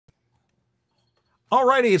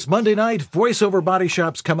Alrighty, it's Monday night. Voiceover Body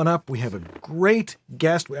Shop's coming up. We have a great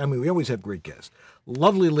guest. I mean, we always have great guests.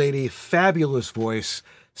 Lovely lady, fabulous voice.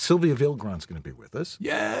 Sylvia Villagran's going to be with us.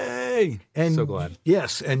 Yay! And so glad.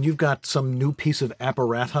 Yes, and you've got some new piece of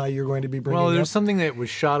apparata you're going to be bringing Well, there's up. something that was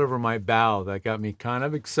shot over my bow that got me kind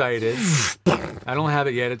of excited. I don't have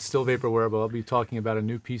it yet. It's still vaporware, but I'll be talking about a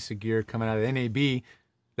new piece of gear coming out of NAB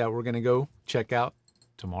that we're going to go check out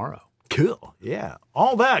tomorrow. Cool. Yeah.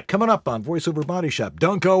 All that coming up on Voiceover Body Shop.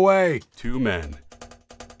 Don't go away. Two men,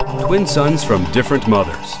 twin sons from different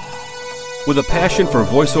mothers, with a passion for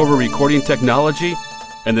voiceover recording technology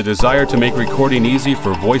and the desire to make recording easy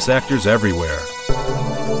for voice actors everywhere.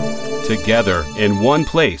 Together in one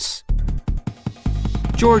place.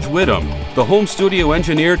 George Whittam, the home studio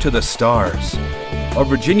engineer to the stars, a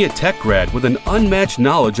Virginia Tech grad with an unmatched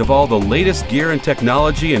knowledge of all the latest gear and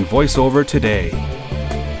technology in voiceover today.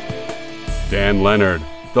 Dan Leonard,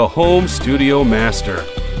 the home studio master,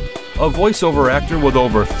 a voiceover actor with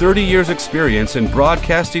over 30 years experience in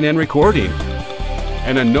broadcasting and recording,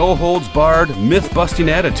 and a no-holds-barred, myth-busting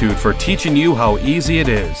attitude for teaching you how easy it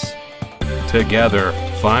is. Together,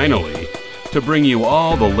 finally, to bring you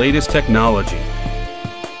all the latest technology.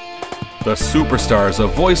 The superstars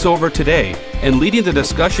of voiceover today and leading the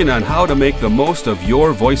discussion on how to make the most of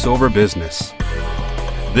your voiceover business.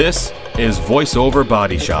 This is Voiceover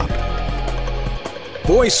Body Shop.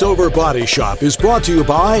 Voiceover Body Shop is brought to you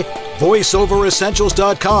by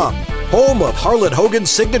VoiceOverEssentials.com, home of Harlan Hogan's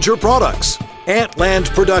signature products. Antland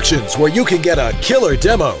Productions, where you can get a killer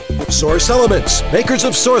demo. Source Elements, makers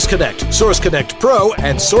of Source Connect, Source Connect Pro,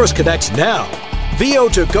 and Source Connect Now.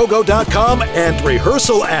 VO2GoGo.com and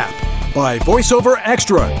Rehearsal App. By VoiceOver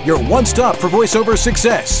Extra, your one-stop for voiceover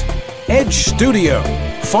success. Edge Studio,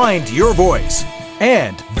 find your voice.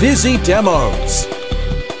 And Visi Demos.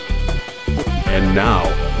 And now,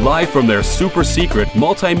 live from their super secret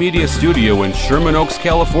multimedia studio in Sherman Oaks,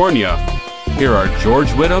 California, here are George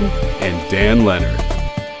Whittam and Dan Leonard.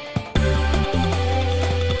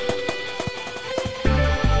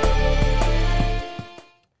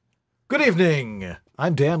 Good evening.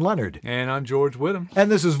 I'm Dan Leonard. And I'm George Whittam. And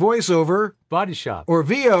this is Voiceover, Body Shop. or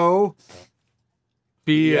VO.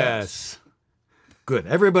 BS. Good.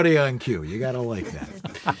 Everybody on cue. You got to like that.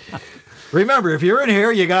 Remember, if you're in here,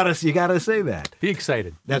 you gotta say that. Be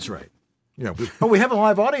excited. That's right. You know, we have a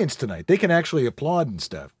live audience tonight. They can actually applaud and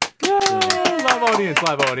stuff. Yay! Live audience,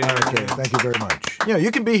 live audience. Okay, thank you very much. You know,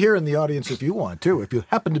 you can be here in the audience if you want to. If you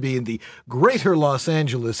happen to be in the greater Los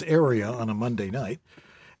Angeles area on a Monday night,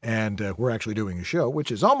 and we're actually doing a show,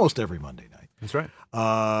 which is almost every Monday night. That's right.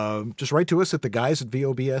 Just write to us at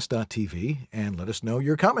theguys@VOBS.tv and let us know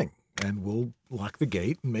you're coming. And we'll lock the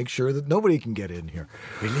gate and make sure that nobody can get in here.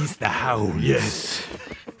 Release the howl. Yes.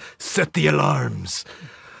 Set the alarms.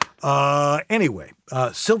 Anyway,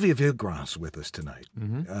 Sylvia Villagran's with us tonight.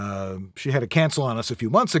 She had to cancel on us a few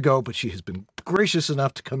months ago, but she has been gracious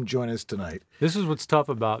enough to come join us tonight. This is what's tough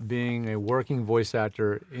about being a working voice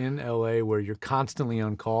actor in LA where you're constantly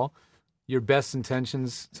on call. Your best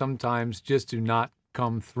intentions sometimes just do not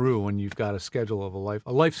come through when you've got a schedule of a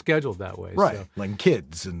life scheduled that way. Right, So like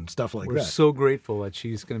kids and stuff like we're that. so grateful that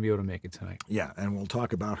she's going to be able to make it tonight. Yeah, and we'll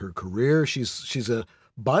talk about her career. She's a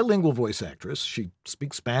bilingual voice actress. She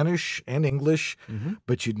speaks Spanish and English,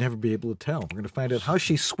 but you'd never be able to tell. We're going to find out how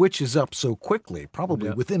she switches up so quickly,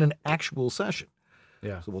 probably within an actual session.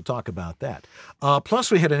 Yeah. So we'll talk about that. Plus,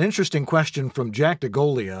 we had an interesting question from Jack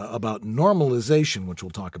DeGolia about normalization, which we'll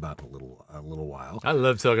talk about in a little while. I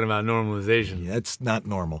love talking about normalization. Yeah, it's not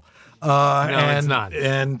normal. It's not.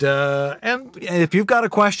 And if you've got a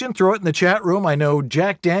question, throw it in the chat room. I know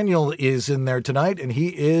Jack Daniel is in there tonight, and he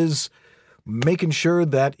is making sure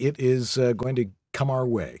that it is going to come our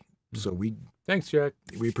way. So Thanks, Jack.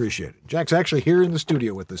 we appreciate it. Jack's actually here in the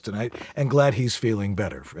studio with us tonight, and glad he's feeling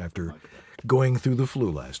better after going through the flu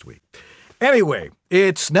last week. Anyway,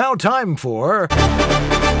 it's now time for...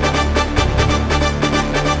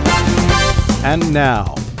 And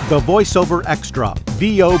now, the VoiceOver Extra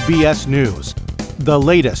VOBS News, the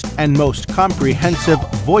latest and most comprehensive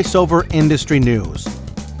voiceover industry news.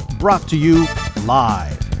 Brought to you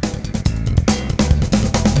live.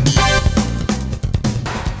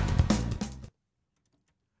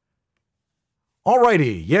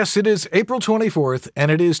 Alrighty, yes, it is April 24th, and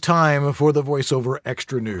it is time for the VoiceOver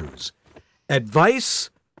Extra News. Advice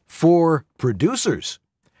for producers.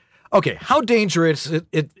 Okay, how dangerous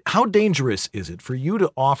is it for you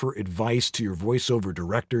to offer advice to your voiceover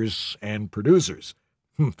directors and producers?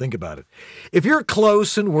 Think about it. If you're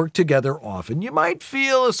close and work together often, you might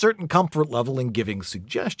feel a certain comfort level in giving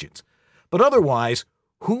suggestions. But otherwise,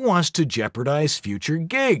 who wants to jeopardize future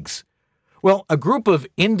gigs? Well, a group of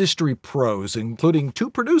industry pros, including 2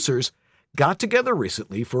 producers, got together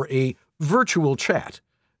recently for a virtual chat.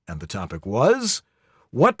 And the topic was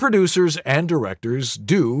what producers and directors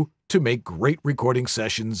do to make great recording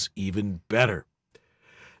sessions even better.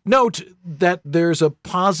 Note that there's a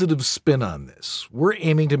positive spin on this. We're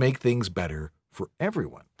aiming to make things better for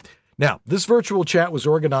everyone. Now, this virtual chat was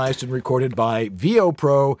organized and recorded by VO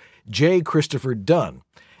Pro J. Christopher Dunn,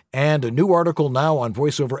 and a new article now on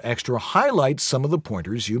VoiceOver Extra highlights some of the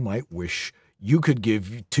pointers you might wish you could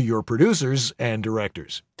give to your producers and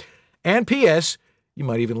directors. And P.S., you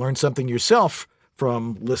might even learn something yourself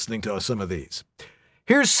from listening to some of these.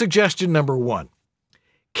 Here's suggestion number 1.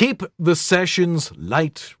 Keep the sessions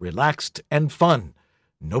light, relaxed, and fun.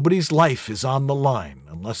 Nobody's life is on the line,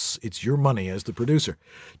 unless it's your money as the producer.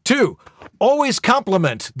 2, always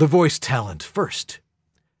compliment the voice talent first.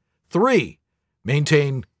 3,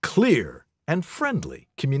 maintain clear and friendly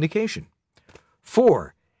communication.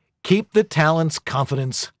 4, keep the talent's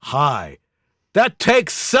confidence high. That take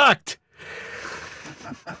sucked!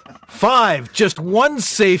 5, just one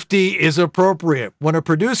safety is appropriate. When a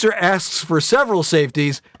producer asks for several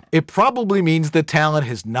safeties, it probably means the talent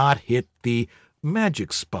has not hit the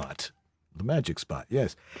magic spot. The magic spot,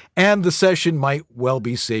 yes. And the session might well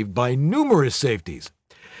be saved by numerous safeties.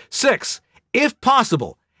 6, if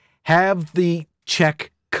possible, have the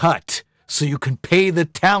check cut so you can pay the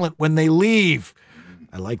talent when they leave.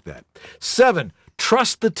 I like that. 7,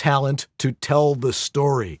 trust the talent to tell the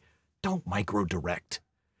story. Don't micro-direct.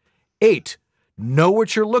 8, know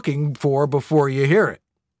what you're looking for before you hear it.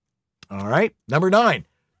 All right, number 9,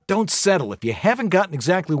 don't settle. If you haven't gotten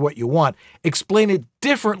exactly what you want, explain it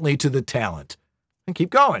differently to the talent. And keep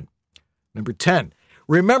going. Number 10,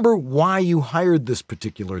 remember why you hired this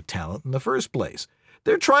particular talent in the first place.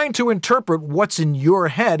 They're trying to interpret what's in your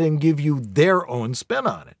head and give you their own spin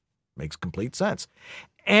on it. Makes complete sense.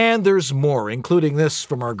 And there's more, including this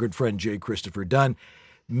from our good friend J. Christopher Dunn.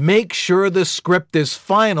 Make sure the script is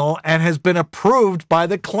final and has been approved by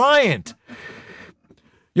the client.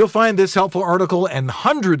 You'll find this helpful article and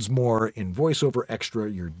hundreds more in VoiceOver Extra,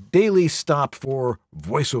 your daily stop for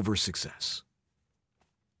voiceover success.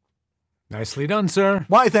 Nicely done, sir.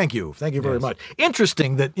 Why, thank you. Thank you very much.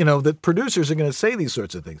 Interesting that, that producers are going to say these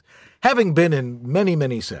sorts of things. Having been in many,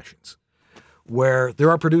 many sessions where there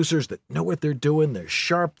are producers that know what they're doing, they're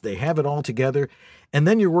sharp, they have it all together, and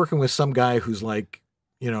then you're working with some guy who's like,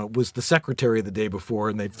 was the secretary the day before,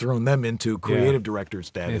 and they've thrown them into creative director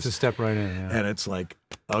status. It's a step right in, yeah. And it's like,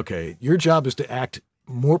 okay, your job is to act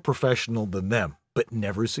more professional than them, but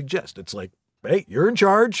never suggest. It's like, hey, you're in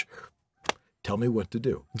charge. Tell me what to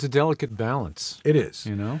do. It's a delicate balance. It is.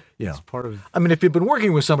 Yeah. It's part of... I mean, if you've been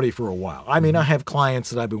working with somebody for a while, I mean, I have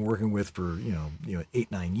clients that I've been working with for,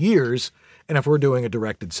 8-9 years. And if we're doing a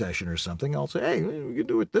directed session or something, I'll say, hey, we can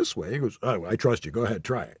do it this way. He goes, oh, I trust you. Go ahead,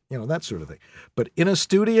 try it. That sort of thing. But in a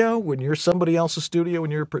studio, when you're somebody else's studio,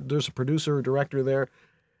 when there's a producer or director there,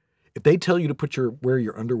 if they tell you to wear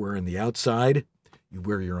your underwear on the outside, you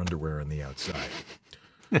wear your underwear on the outside.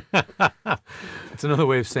 It's another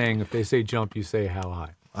way of saying if they say jump, you say how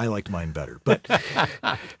high. I liked mine better. But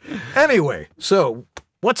anyway, so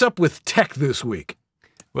what's up with tech this week?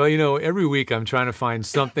 Well, every week I'm trying to find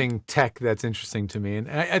something tech that's interesting to me. And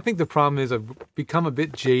I think the problem is I've become a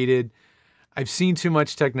bit jaded. I've seen too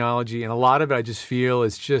much technology, and a lot of it I just feel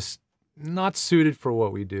is just not suited for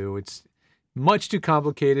what we do. It's much too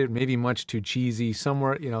complicated, maybe much too cheesy.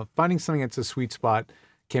 Somewhere, finding something that's a sweet spot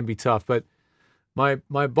can be tough. But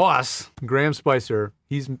my boss, Graham Spicer,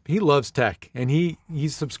 he loves tech, and he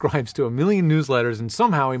subscribes to 1 million newsletters, and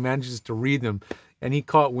somehow he manages to read them. And he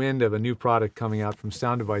caught wind of a new product coming out from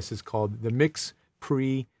Sound Devices called the Mix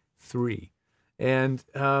Pre 3. And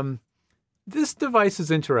this device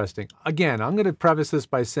is interesting. Again, I'm going to preface this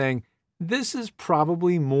by saying this is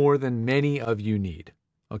probably more than many of you need.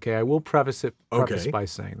 Okay, I will preface by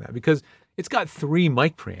saying that because it's got 3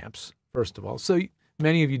 mic preamps, first of all. So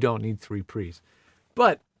many of you don't need 3 pre's.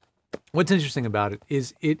 But what's interesting about it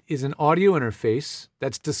is an audio interface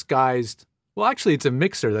that's disguised. Well, actually, it's a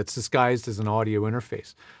mixer that's disguised as an audio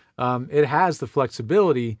interface. It has the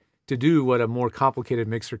flexibility to do what a more complicated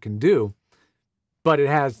mixer can do, but it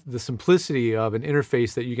has the simplicity of an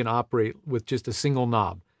interface that you can operate with just a single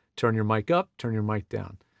knob. Turn your mic up, turn your mic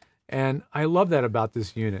down. And I love that about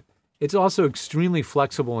this unit. It's also extremely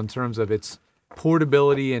flexible in terms of its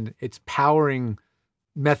portability and its powering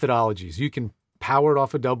methodologies. You can power it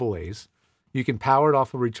off of AA's. You can power it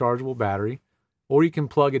off a rechargeable battery, or you can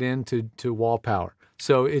plug it into wall power.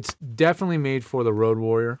 So it's definitely made for the road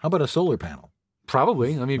warrior. How about a solar panel?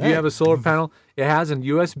 Probably. I mean, if you have a solar panel, it has a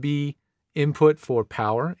USB input for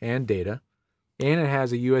power and data. and it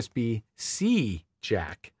has a USB-C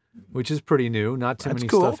jack, which is pretty new. Not too many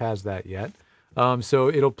cool. stuff has that yet. So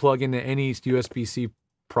it'll plug into any USB-C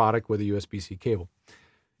product with a USB-C cable.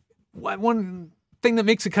 One thing that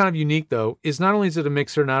makes it kind of unique, though, is not only is it a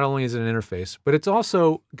mixer, not only is it an interface, but it's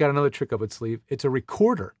also got another trick up its sleeve. It's a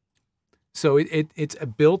recorder. So it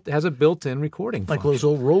has a built-in recording Like function. those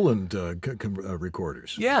old Roland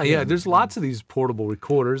recorders. Yeah. There's lots of these portable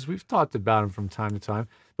recorders. We've talked about them from time to time.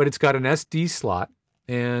 But it's got an SD slot,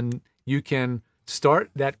 and you can start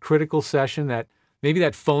that critical session, maybe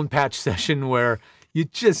that phone patch session where you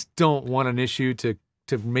just don't want an issue to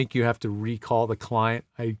make you have to recall the client.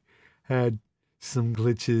 I had some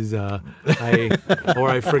glitches, or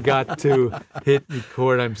I forgot to hit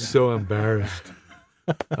record. I'm so embarrassed.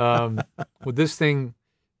 With this thing,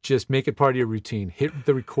 just make it part of your routine. Hit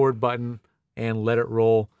the record button and let it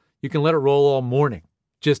roll. You can let it roll all morning.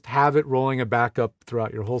 Just have it rolling a backup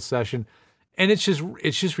throughout your whole session, and it's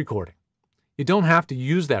just recording. You don't have to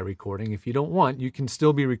use that recording if you don't want. You can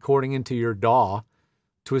still be recording into your DAW,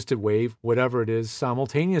 Twisted Wave, whatever it is,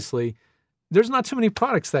 simultaneously. There's not too many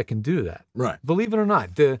products that can do that. Right. Believe it or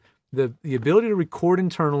not, the ability to record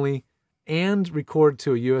internally and record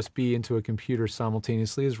to a USB into a computer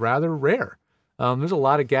simultaneously is rather rare. There's a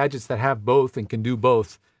lot of gadgets that have both and can do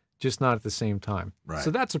both, just not at the same time. Right.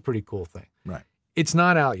 So that's a pretty cool thing. Right. It's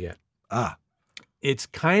not out yet. It's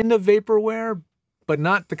kind of vaporware, but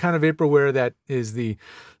not the kind of vaporware that is the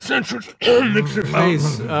central mixer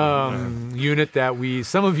face unit that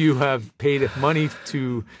some of you have paid money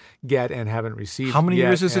to get and haven't received. How many yet.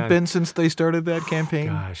 years has it been since they started that campaign?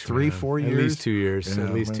 Gosh, 3, man. 4 years? At least 2 years. Yeah,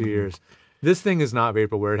 At least 2 maybe. years. This thing is not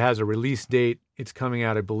vaporware. It has a release date. It's coming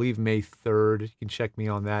out, I believe, May 3rd. You can check me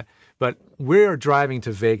on that. But we're driving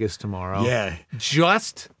to Vegas tomorrow. Yeah.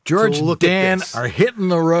 Just George to and look Dan at this. are hitting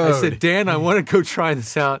the road. I said, Dan, I want to go try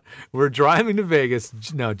this out. We're driving to Vegas.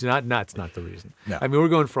 No, that's not the reason. No. I mean, we're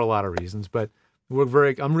going for a lot of reasons, but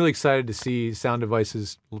I'm really excited to see Sound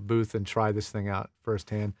Devices booth and try this thing out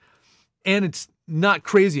firsthand. And it's not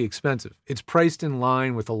crazy expensive. It's priced in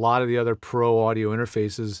line with a lot of the other pro audio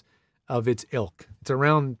interfaces of its ilk. It's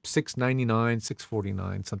around $699,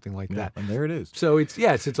 $649, something like that. And there it is. So it's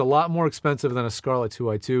a lot more expensive than a Scarlett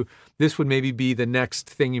 2i2. This would maybe be the next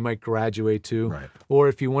thing you might graduate to. Right. Or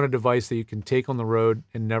if you want a device that you can take on the road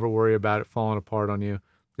and never worry about it falling apart on you,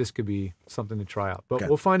 this could be something to try out. But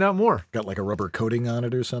we'll find out more. Got like a rubber coating on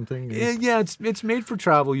it or something? Yeah, it's made for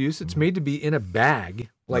travel use. It's made to be in a bag,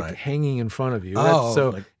 like Right. hanging in front of you. Oh, So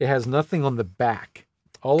like- it has nothing on the back.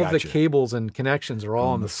 All of the Gotcha. cables and connections are all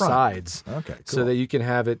on the front. sides. Okay, So cool. that you can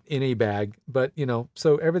have it in a bag. But,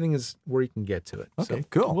 so everything is where you can get to it. Okay, So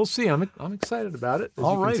cool. We'll see. I'm excited about it, as you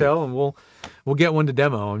Alrighty. can tell. And we'll get one to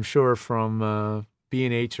demo, I'm sure, from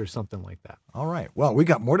B&H or something like that. All right. Well, we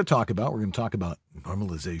got more to talk about. We're going to talk about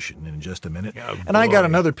normalization in just a minute. Yeah, and I got boy.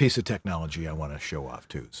 another piece of technology I want to show off,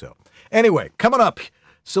 too. So anyway, coming up,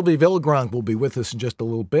 Sylvia Villagran will be with us in just a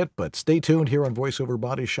little bit, but stay tuned here on VoiceOver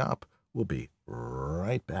Body Shop. We'll be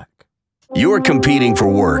right back. You're competing for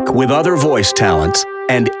work with other voice talents,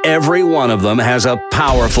 and every one of them has a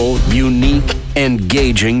powerful, unique,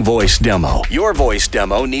 engaging voice demo. Your voice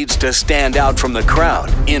demo needs to stand out from the crowd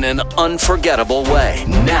in an unforgettable way.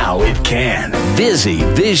 Now it can. Visi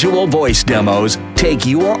Visual Voice Demos take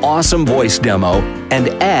your awesome voice demo and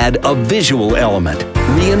add a visual element,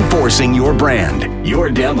 reinforcing your brand. Your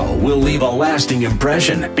demo will leave a lasting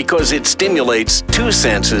impression because it stimulates 2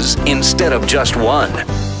 senses instead of just 1.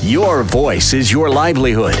 Your voice is your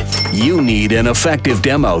livelihood. You need an effective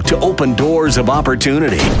demo to open doors of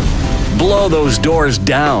opportunity. Blow those doors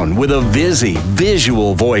down with a Visi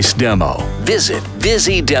Visual Voice Demo. Visit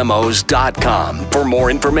VisiDemos.com for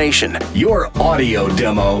more information. Your audio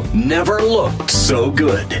demo never looked so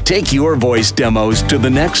good. Take your voice demos to the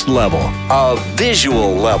next level, a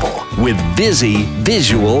visual level, with Visi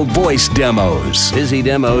Visual Voice Demos. Visi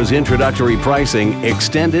Demos introductory pricing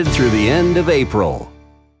extended through the end of April.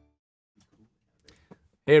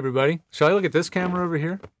 Hey, everybody. Shall I look at this camera over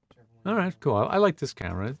here? All right, cool. I like this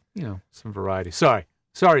camera. Some variety. Sorry,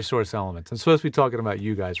 Source Elements. I'm supposed to be talking about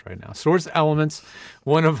you guys right now. Source Elements,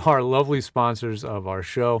 one of our lovely sponsors of our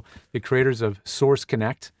show, the creators of Source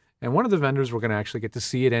Connect, and one of the vendors we're going to actually get to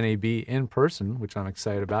see at NAB in person, which I'm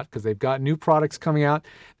excited about because they've got new products coming out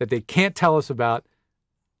that they can't tell us about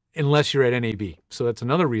unless you're at NAB. So that's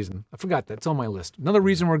another reason. I forgot that's on my list. Another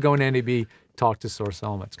reason we're going to NAB, talk to Source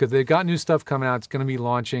Elements, because they've got new stuff coming out. It's going to be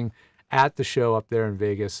launching at the show up there in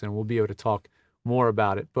Vegas, and we'll be able to talk more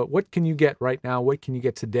about it. But what can you get right now? What can you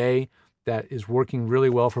get today that is working really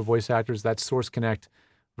well for voice actors? That's Source Connect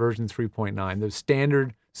version 3.9, the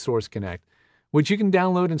standard Source Connect. which you can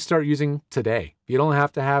download and start using today. You don't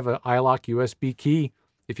have to have an iLock USB key.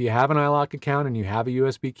 If you have an iLock account and you have a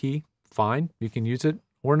USB key, fine, you can use it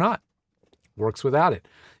or not. Works without it.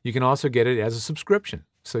 You can also get it as a subscription,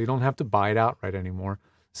 so you don't have to buy it outright anymore.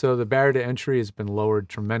 So the barrier to entry has been lowered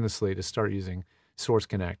tremendously to start using Source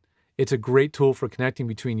Connect. It's a great tool for connecting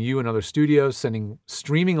between you and other studios, sending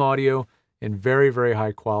streaming audio in very, very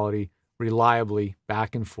high quality, reliably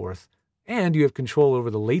back and forth. And you have control over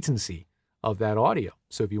the latency of that audio.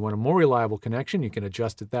 So if you want a more reliable connection, you can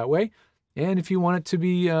adjust it that way. And if you want it to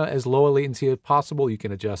be as low a latency as possible, you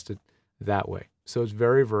can adjust it that way. So it's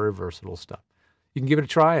very, very versatile stuff. You can give it a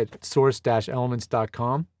try at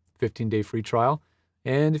source-elements.com, 15-day free trial.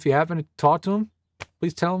 And if you happen to talk to them,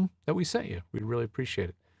 please tell them that we sent you. We'd really appreciate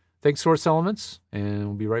it. Thanks, Source Elements, and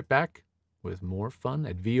we'll be right back with more fun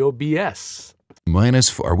at VOBS.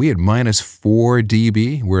 Are we at -4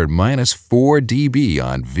 dB? We're at -4 dB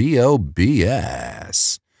on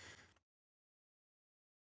VOBS.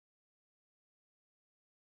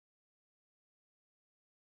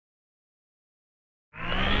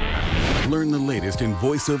 Learn the latest in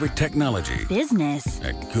voiceover technology, business,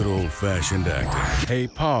 and good old-fashioned acting. Hey,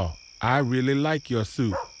 Paul, I really like your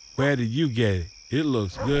suit. Where did you get it? It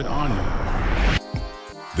looks good on you.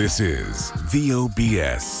 This is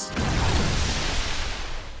VOBS.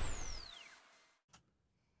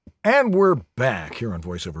 And we're back here on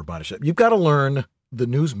VoiceOver Body Shop. You've got to learn the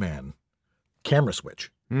newsman camera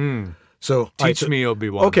switch. So Teach me,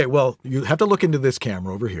 Obi-Wan. Okay, well, you have to look into this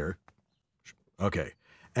camera over here. Okay.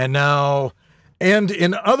 And now, and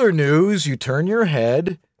in other news, you turn your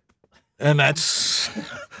head, and that's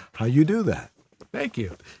how you do that. Thank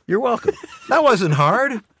you. You're welcome. That wasn't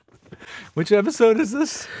hard. Which episode is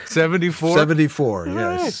this? 74? 74, All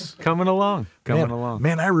yes. right. Coming along.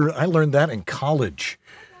 Man, I learned that in college.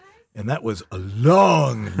 And that was a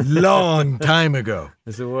long, long time ago.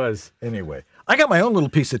 Yes, it was. Anyway, I got my own little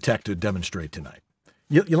piece of tech to demonstrate tonight.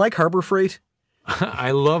 You like Harbor Freight?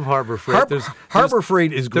 I love Harbor Freight. Harbor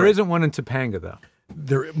Freight is great. There isn't one in Topanga, though.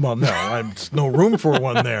 Well, no, there's no room for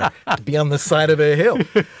one there to be on the side of a hill.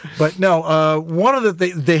 But no, one of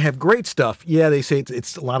they have great stuff. Yeah, they say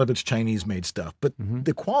it's a lot of it's Chinese-made stuff, but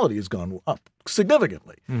the quality has gone up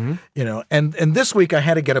significantly. You know, and this week I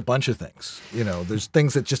had to get a bunch of things. You know, there's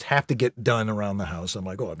things that just have to get done around the house. I'm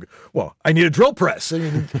like, well, I need a drill press. I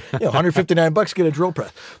mean, $159 to get a drill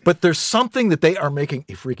press. But there's something that they are making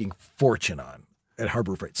a freaking fortune on at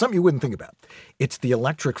Harbor Freight. Something you wouldn't think about. It's the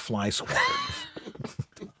electric fly swatter.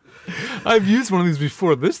 I've used one of these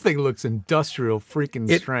before. This thing looks industrial freaking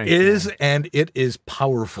strength. It is, and it is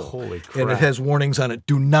powerful. Holy crap. And it has warnings on it.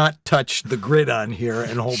 Do not touch the grid on here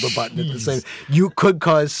and hold the button at the same. You could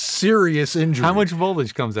cause serious injury. How much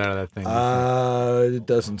voltage comes out of that thing? It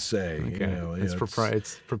doesn't say. Okay. You know, it's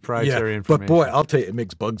proprietary information. But boy, I'll tell you, it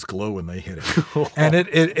makes bugs glow when they hit it. And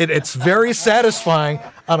it's very satisfying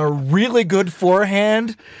on a really good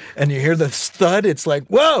forehand. And you hear the thud. It's like,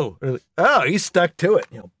 whoa. Oh, he's stuck to it.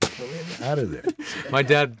 You know, out of there. My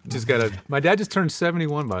dad just turned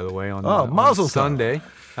 71, by the way, on Mazel tov. Sunday.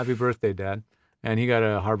 Happy birthday, Dad. And he got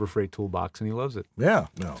a Harbor Freight toolbox, and he loves it. Yeah.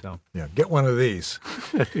 Yeah, get one of these.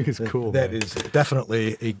 I think it's cool. That is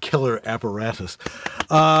definitely a killer apparatus.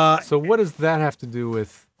 So what does that have to do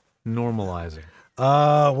with normalizing?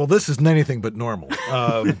 Well, this isn't anything but normal.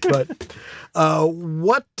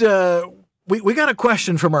 We got a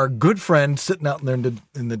question from our good friend sitting out there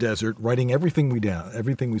in the desert, writing everything we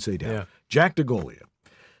say down. Yeah. Jack DeGolia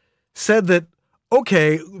said that,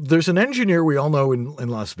 okay, there's an engineer we all know in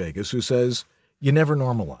Las Vegas who says you never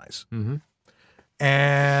normalize.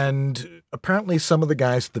 And apparently some of the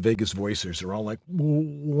guys at the Vegas Voicers are all like,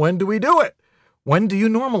 when do we do it? When do you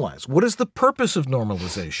normalize? What is the purpose of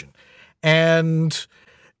normalization? And,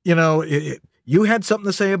 you know, you had something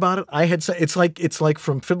to say about it. I had it's like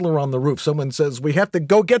from Fiddler on the Roof. Someone says, we have to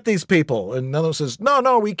go get these people. And another says,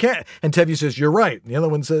 no, we can't. And Tevye says, you're right. And the other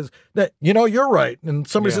one says, you're right. And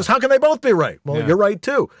somebody says, how can they both be right? Well, you're right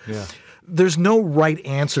too. Yeah. There's no right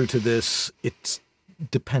answer to this. It's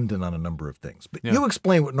dependent on a number of things. But you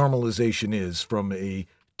explain what normalization is from a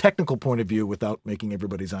technical point of view without making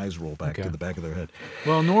everybody's eyes roll back to the back of their head.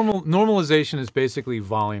 Well, normalization is basically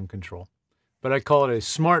volume control, but I call it a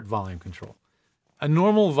smart volume control. A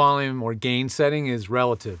normal volume or gain setting is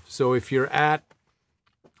relative. So if you're at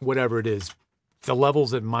whatever it is, the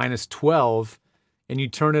level's at -12, and you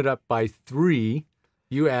turn it up by 3,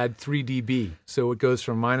 you add 3 dB. So it goes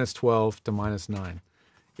from -12 to -9.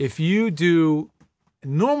 If you do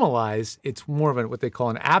normalize, it's more of what they call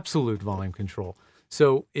an absolute volume control.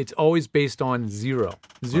 So it's always based on 0.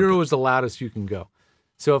 0 is the loudest you can go.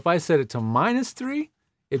 So if I set it to -3,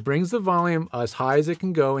 It brings the volume as high as it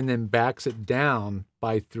can go and then backs it down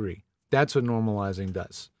by 3. That's what normalizing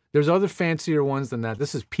does. There's other fancier ones than that.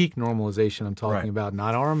 This is peak normalization I'm talking about,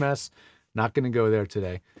 not RMS. Not going to go there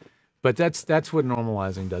today. But that's what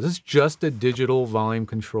normalizing does. It's just a digital volume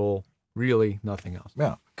control, really nothing else.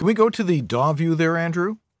 Yeah. Can we go to the DAW view there,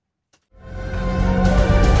 Andrew?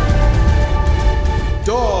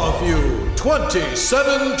 DAW View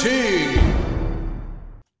 2017.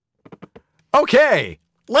 Okay,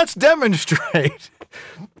 let's demonstrate.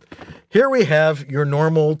 Here we have your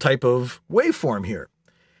normal type of waveform here.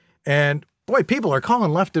 And boy, people are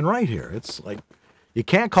calling left and right here. It's like, you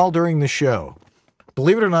can't call during the show.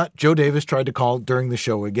 Believe it or not, Joe Davis tried to call during the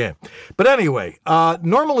show again. But anyway,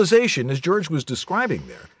 normalization, as George was describing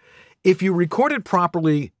there, if you record it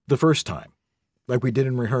properly the first time, like we did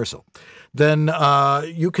in rehearsal, then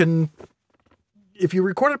you can, if you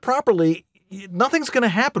record it properly, nothing's going to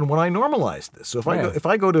happen when I normalize this. So if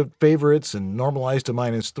I go to favorites and normalize to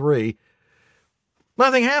 -3,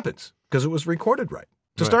 nothing happens because it was recorded right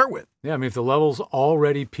to start with. Yeah, I mean, if the level's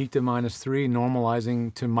already peaked at -3,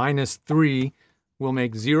 normalizing to -3 will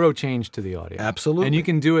make 0 change to the audio. Absolutely. And you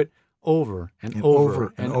can do it over and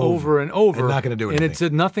over and over and over. And not going to do anything. And it's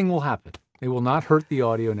nothing will happen. It will not hurt the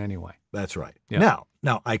audio in any way. That's right. Yeah.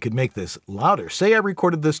 Now I could make this louder. Say I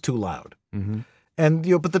recorded this too loud. Mm-hmm.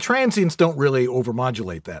 And but the transients don't really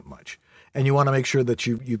overmodulate that much. And you want to make sure that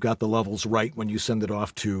you've got the levels right when you send it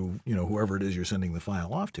off to, whoever it is you're sending the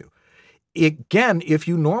file off to. Again, if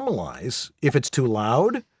you normalize, if it's too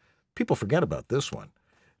loud, people forget about this one.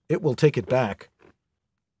 It will take it back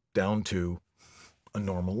down to a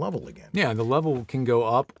normal level again. Yeah, the level can go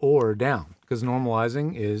up or down because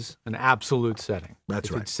normalizing is an absolute setting. That's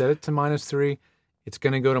if right. If you set it to -3, it's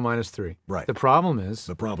going to go to -3. Right. The problem is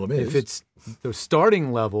if it's the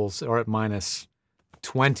starting levels are at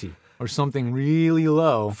 -20 or something really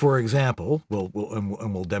low. For example,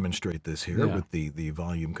 we'll demonstrate this here with the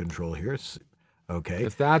volume control here. Okay.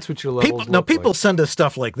 If that's what your levels people send us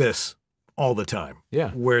stuff like this all the time.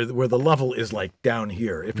 Yeah. Where the level is like down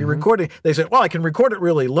here. If you're recording, they say, well, I can record it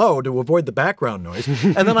really low to avoid the background noise,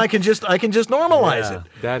 and then I can just normalize it.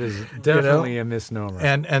 That is definitely a misnomer.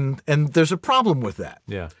 And there's a problem with that.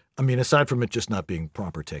 Yeah. I mean, aside from it just not being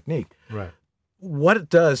proper technique. Right. What it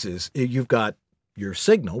does is you've got your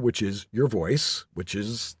signal, which is your voice, which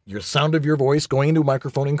is your sound of your voice going into a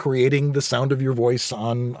microphone and creating the sound of your voice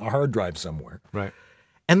on a hard drive somewhere. Right.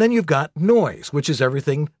 And then you've got noise, which is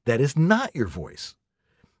everything that is not your voice.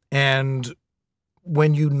 And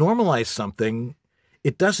when you normalize something,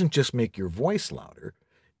 it doesn't just make your voice louder,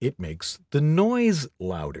 it makes the noise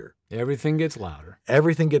louder. Everything gets louder.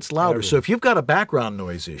 Everything gets louder. So if you've got a background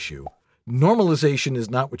noise issue, normalization is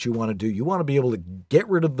not what you want to do. You want to be able to get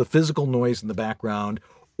rid of the physical noise in the background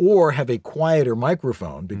or have a quieter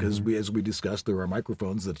microphone because as we discussed, there are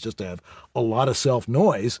microphones that just have a lot of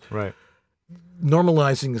self-noise. Right.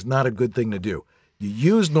 Normalizing is not a good thing to do. You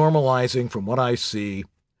use normalizing, from what I see,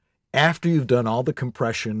 after you've done all the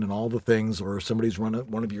compression and all the things, or somebody's run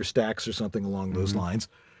one of your stacks or something along those lines.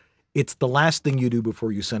 It's the last thing you do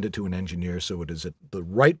before you send it to an engineer, so it is at the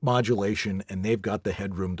right modulation, and they've got the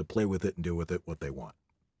headroom to play with it and do with it what they want.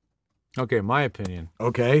 Okay, my opinion.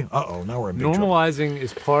 Okay. Uh-oh, now we're in big trouble. Normalizing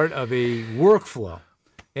is part of a workflow.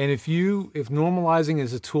 And if normalizing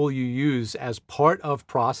is a tool you use as part of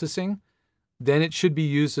processing, then it should be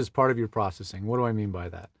used as part of your processing. What do I mean by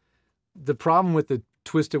that? The problem with the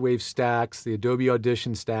Twisted Wave stacks, the Adobe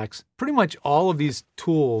Audition stacks, pretty much all of these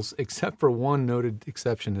tools, except for one noted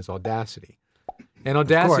exception, is Audacity. And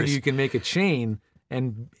Audacity, you can make a chain,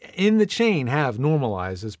 and in the chain have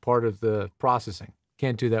normalize as part of the processing.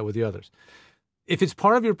 Can't do that with the others. If it's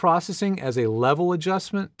part of your processing as a level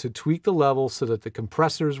adjustment to tweak the level so that the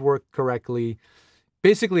compressors work correctly,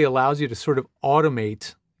 basically allows you to sort of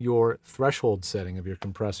automate your threshold setting of your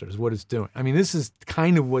compressors, what it's doing. I mean, this is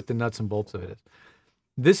kind of what the nuts and bolts of it is.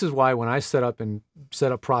 This is why when I set up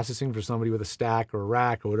processing for somebody with a stack or a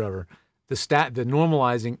rack or whatever, the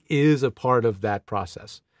normalizing is a part of that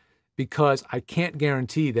process, because I can't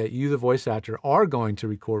guarantee that you, the voice actor, are going to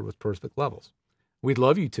record with perfect levels. We'd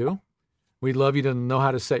love you to. We'd love you to know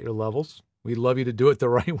how to set your levels. We'd love you to do it the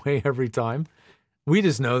right way every time. We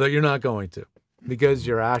just know that you're not going to, because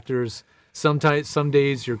you're actors. Sometimes, some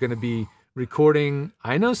days you're going to be recording.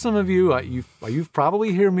 I know some of you, you've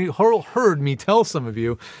probably heard me tell some of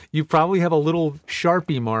you, you probably have a little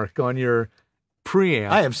Sharpie mark on your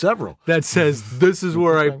preamp. I have several. That says, this is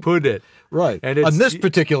where I put it. Right. And on this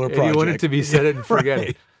particular project. And you want it to be set it and forget right.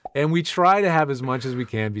 it. And we try to have as much as we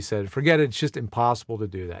can be set and forget it. It's just impossible to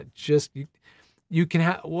do that. You can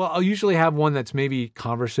have, well, I'll usually have one that's maybe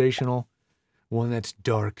conversational, one that's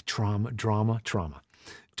dark, drama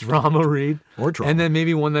read, or trauma. and then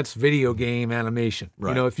maybe one that's video game animation. Right.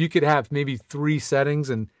 You know, if you could have maybe 3 settings,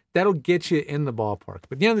 and that'll get you in the ballpark.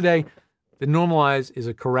 But at the end of the day, the normalize is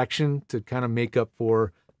a correction to kind of make up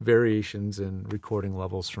for variations in recording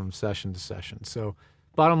levels from session to session. So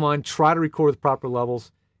bottom line, try to record with proper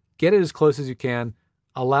levels, get it as close as you can,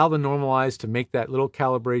 allow the normalize to make that little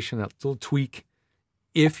calibration, that little tweak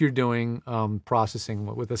if you're doing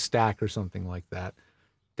processing with a stack or something like that.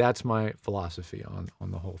 That's my philosophy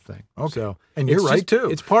on the whole thing. Okay. So and you're right, too.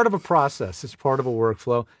 It's part of a process. It's part of a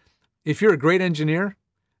workflow. If you're a great engineer,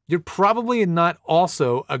 you're probably not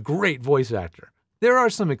also a great voice actor. There are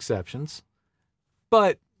some exceptions,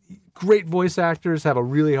 but great voice actors have a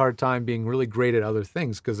really hard time being really great at other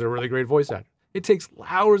things because they're really great voice actors. It takes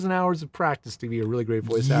hours and hours of practice to be a really great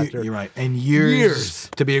voice actor. You're right. And years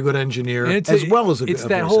to be a good engineer as well as a good voice actor. It's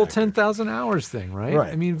that whole 10,000 hours thing, right?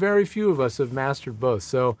 Right. I mean, very few of us have mastered both.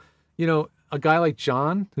 So, you know, a guy like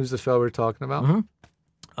John, who's the fellow we're talking about,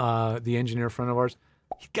 the engineer friend of ours,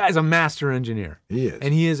 the guy's a master engineer. He is.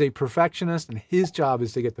 And he is a perfectionist, and his job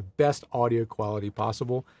is to get the best audio quality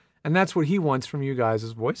possible. And that's what he wants from you guys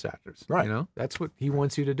as voice actors. Right. You know, that's what he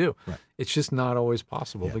wants you to do. Right. It's just not always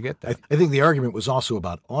possible to get that. I think the argument was also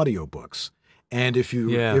about audiobooks. And if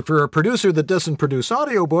you're a producer that doesn't produce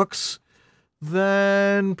audiobooks,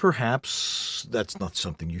 then perhaps that's not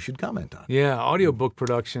something you should comment on. Yeah, audiobook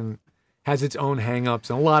production has its own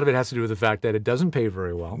hang-ups, and a lot of it has to do with the fact that it doesn't pay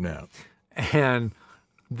very well. No. And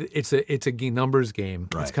it's a numbers game.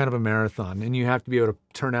 Right. It's kind of a marathon, and you have to be able to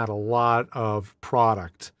turn out a lot of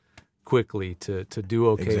product quickly to do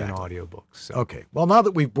okay in audiobooks. So. Okay. Well, now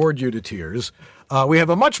that we've bored you to tears, we have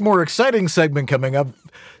a much more exciting segment coming up.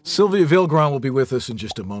 Sylvia Villagran will be with us in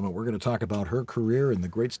just a moment. We're going to talk about her career and the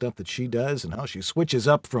great stuff that she does and how she switches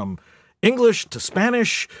up from English to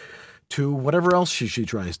Spanish to whatever else she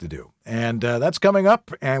tries to do. And that's coming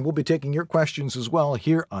up, and we'll be taking your questions as well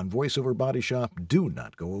here on VoiceOver Body Shop. Do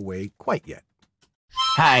not go away quite yet.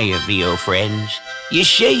 Hiya, VO friends. You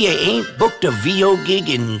sure you ain't booked a VO gig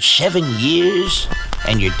in 7 years?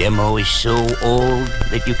 And your demo is so old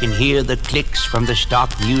that you can hear the clicks from the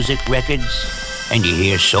stock music records? And you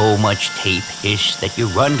hear so much tape hiss that you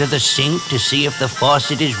run to the sink to see if the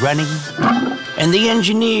faucet is running? And the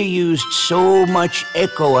engineer used so much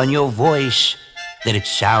echo on your voice that it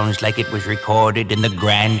sounds like it was recorded in the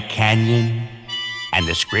Grand Canyon? And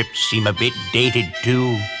the scripts seem a bit dated,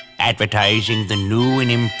 too, advertising the new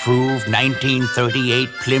and improved 1938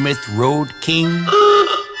 Plymouth Road King?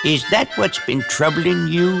 Is that what's been troubling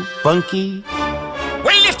you, Bunky?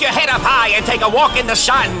 Well, lift your head up high and take a walk in the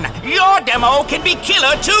sun. Your demo can be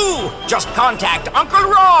killer, too. Just contact Uncle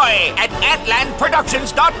Roy at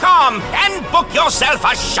atlandproductions.com and book yourself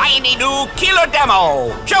a shiny new killer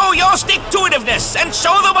demo. Show your stick-to-itiveness and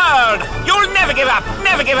show the world you'll never give up,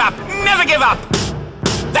 never give up, never give up.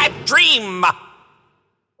 That dream.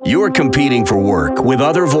 You're competing for work with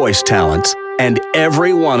other voice talents, and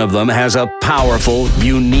every one of them has a powerful,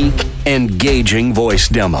 unique, engaging voice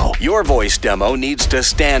demo. Your voice demo needs to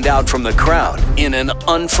stand out from the crowd in an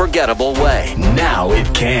unforgettable way. Now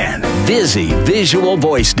it can. Vizzy Visual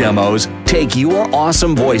Voice Demos take your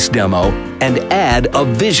awesome voice demo and add a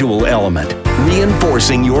visual element,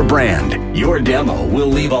 reinforcing your brand. Your demo will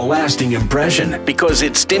leave a lasting impression because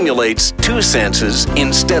it stimulates 2 senses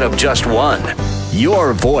instead of just 1.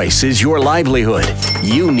 Your voice is your livelihood.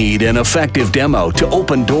 You need an effective demo to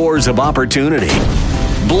open doors of opportunity.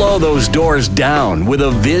 Blow those doors down with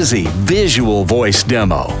a Vizzy Visual Voice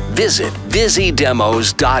Demo. Visit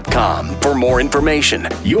VizzyDemos.com for more information.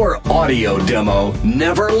 Your audio demo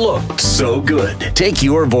never looked so good. Take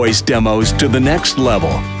your voice demos to the next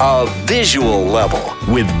level, a visual level,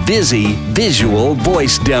 with Vizzy Visual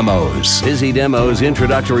Voice Demos. Vizzy Demos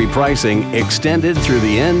introductory pricing extended through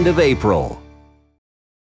the end of April.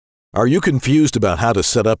 Are you confused about how to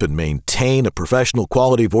set up and maintain a professional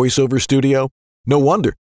quality voiceover studio? No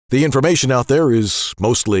wonder. The information out there is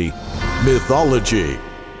mostly mythology.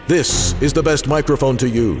 This is the best microphone to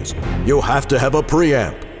use. You have to have a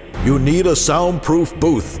preamp. You need a soundproof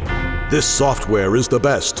booth. This software is the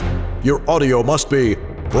best. Your audio must be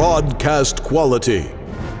broadcast quality.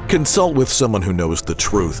 Consult with someone who knows the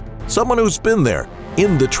truth. Someone who's been there,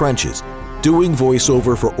 in the trenches, doing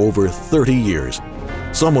voiceover for over 30 years.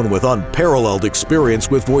 Someone with unparalleled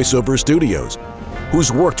experience with voiceover studios,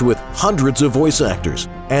 who's worked with hundreds of voice actors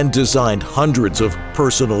and designed hundreds of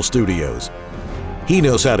personal studios. He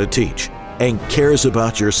knows how to teach and cares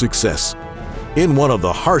about your success. In one of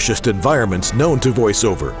the harshest environments known to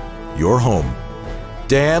voiceover, your home.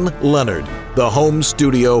 Dan Leonard, the Home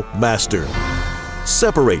Studio Master.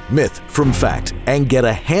 Separate myth from fact and get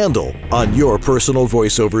a handle on your personal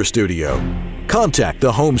voiceover studio. Contact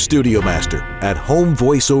the Home Studio Master at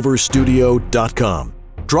homevoiceoverstudio.com.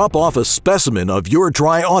 Drop off a specimen of your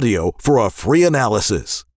dry audio for a free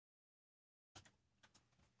analysis.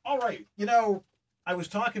 All right. You know, I was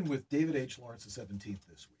talking with David H. Lawrence the 17th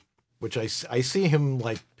this week, which I see him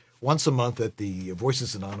like once a month at the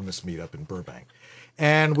Voices Anonymous meetup in Burbank.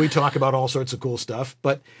 And we talk about all sorts of cool stuff.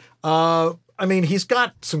 But, I mean, he's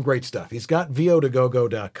got some great stuff. He's got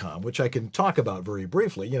vo2gogo.com, which I can talk about very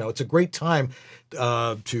briefly. You know, it's a great time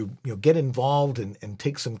to get involved and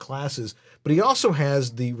take some classes. But he also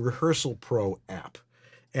has the Rehearsal Pro app.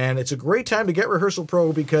 And it's a great time to get Rehearsal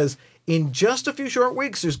Pro because in just a few short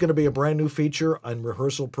weeks, there's going to be a brand new feature on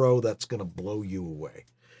Rehearsal Pro that's going to blow you away.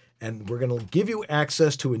 And we're going to give you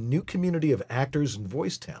access to a new community of actors and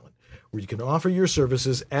voice talent where you can offer your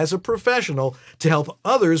services as a professional to help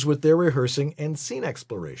others with their rehearsing and scene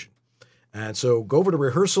exploration. And so go over to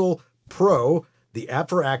Rehearsal Pro, the app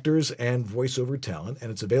for actors and voiceover talent, and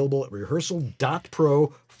it's available at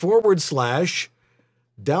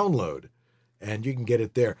rehearsal.pro/download. And you can get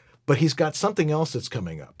it there. But he's got something else that's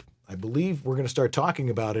coming up. I believe we're going to start talking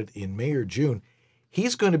about it in May or June.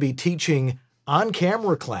 He's going to be teaching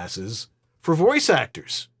on-camera classes for voice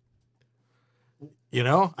actors. You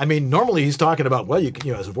know, I mean, normally he's talking about, well, you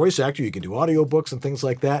can, as a voice actor, you can do audiobooks and things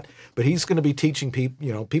like that. But he's going to be teaching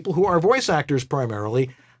people who are voice actors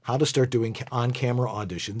primarily how to start doing on-camera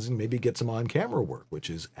auditions and maybe get some on-camera work, which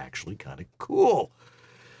is actually kind of cool.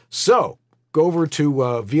 So go over to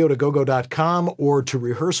vo2gogo.com or to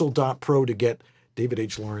rehearsal.pro to get David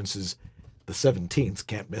H. Lawrence's, the 17th,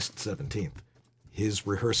 can't miss the 17th, his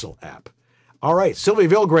rehearsal app. All right, Sylvia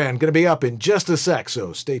Villagran going to be up in just a sec,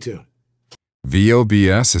 so stay tuned.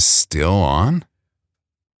 VOBS is still on?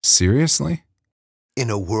 Seriously?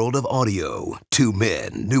 In a world of audio, two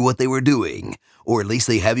men knew what they were doing, or at least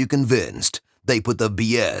they have you convinced. They put the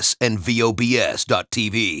BS in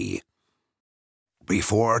VOBS.TV.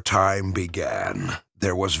 Before time began,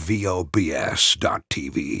 there was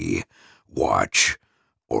VOBS.TV. Watch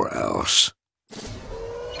or else.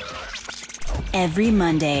 Every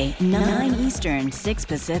Monday, 9 Eastern, 6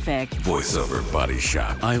 Pacific. Voiceover Body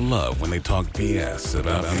Shop. I love when they talk BS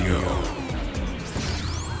about VO.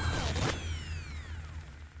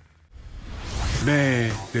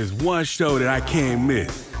 Man, there's one show that I can't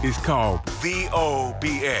miss. It's called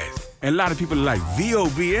VOBS. And a lot of people are like,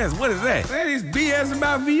 VOBS? What is that? That is BS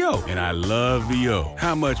about VO. And I love VO.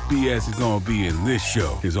 How much BS is going to be in this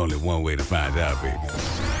show? There's only one way to find out, baby.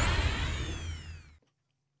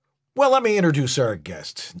 Well, let me introduce our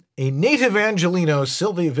guest. A native Angelino,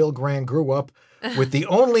 Sylvia Villagran grew up with the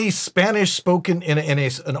only Spanish spoken in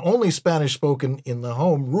an only Spanish spoken in the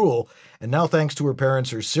home rule, and now thanks to her parents,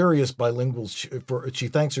 she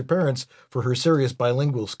thanks her parents for her serious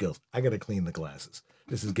bilingual skills. I got to clean the glasses.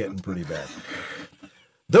 This is getting pretty bad.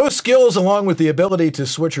 Those skills, along with the ability to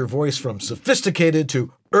switch her voice from sophisticated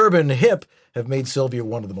to urban hip, have made Sylvia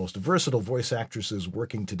one of the most versatile voice actresses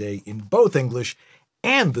working today in both English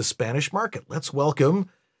and the Spanish market. Let's welcome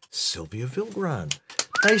Sylvia Villagran.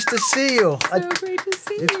 Nice to see you. So great to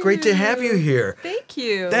see you. It's great to have you here. Thank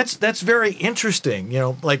you. That's very interesting. You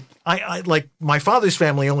know, like I like my father's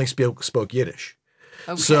family only spoke Yiddish.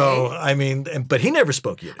 Okay. So I mean, but he never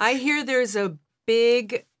spoke Yiddish. I hear there's a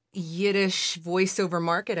big Yiddish voiceover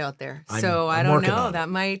market out there. So I'm I don't working know. on it. That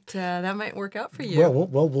might work out for you.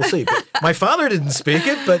 Well, we'll see. But my father didn't speak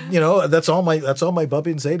it, but that's all my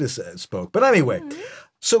Bubby and Zeta spoke. But anyway,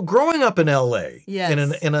 so growing up in L.A.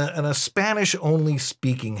 Yes. in a Spanish only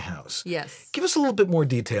speaking house. Yes. Give us a little bit more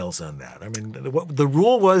details on that. I mean, the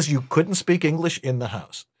rule was you couldn't speak English in the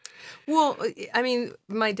house. Well, I mean,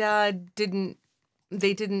 my dad didn't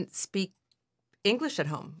speak English at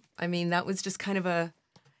home. I mean, that was just kind of a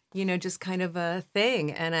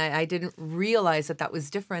thing. And I didn't realize that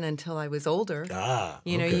was different until I was older.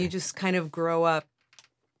 You just kind of grow up,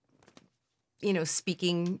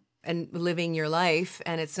 speaking and living your life.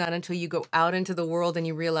 And it's not until you go out into the world and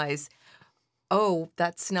you realize, oh,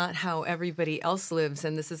 that's not how everybody else lives.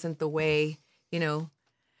 And this isn't the way,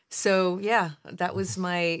 So, yeah, that was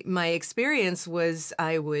my experience was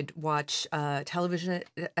I would watch television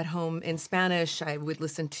at home in Spanish. I would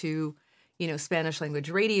listen to Spanish language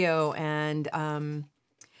radio. And,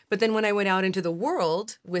 but then when I went out into the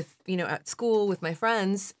world with, at school with my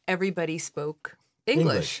friends, everybody spoke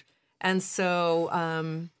English. And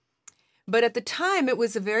so, but at the time it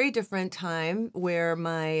was a very different time where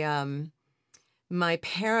my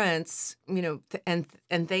parents,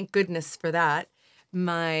 and thank goodness for that.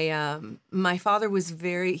 My father was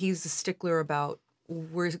he's a stickler about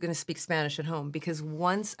we're going to speak Spanish at home. Because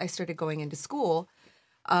once I started going into school,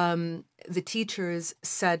 the teachers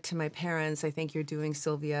said to my parents, I think you're doing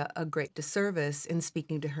Sylvia a great disservice in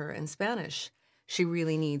speaking to her in Spanish. She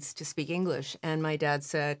really needs to speak English. And my dad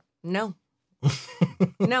said, no.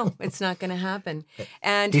 No, it's not going to happen.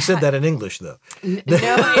 And he said that in English, though. No,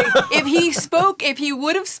 if he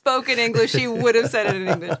would have spoken English, he would have said it in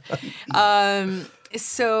English.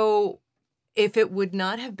 So if it would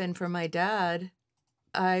not have been for my dad,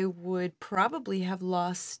 I would probably have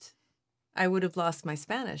lost my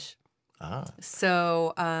Spanish.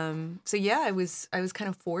 So yeah, I was kind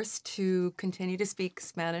of forced to continue to speak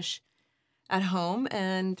Spanish at home,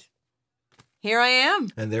 and here I am.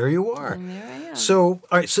 And there you are. And there I am. So,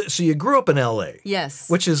 all right, so you grew up in L.A. Yes.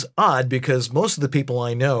 Which is odd because most of the people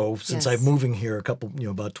I know, since Yes. I'm moving here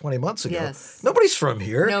about 20 months ago, Yes. nobody's from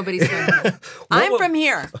here. Nobody's from here. I'm from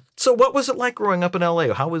here. So what was it like growing up in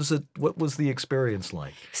L.A.? How was it? What was the experience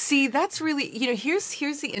like? See, that's really, here's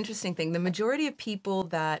the interesting thing. The majority of people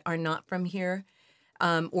that are not from here,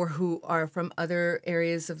 or who are from other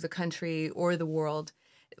areas of the country or the world,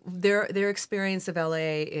 their experience of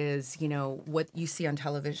LA is, what you see on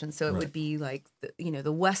television. So it would be like,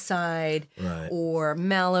 the West Side, or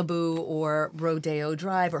Malibu, or Rodeo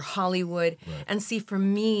Drive, or Hollywood. And see, for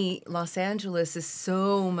me, Los Angeles is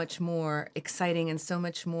so much more exciting and so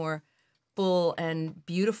much more full and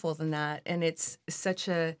beautiful than that. And it's such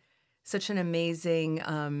an amazing,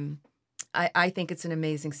 I think it's an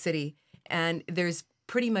amazing city. And there's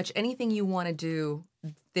pretty much anything you want to do,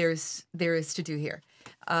 there is to do here.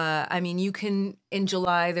 I mean, you can, in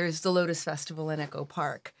July, there's the Lotus Festival in Echo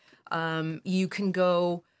Park. You can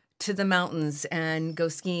go to the mountains and go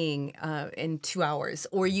skiing in 2 hours,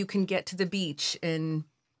 or you can get to the beach in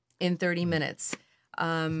 30 minutes.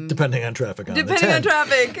 Depending on traffic on Depending on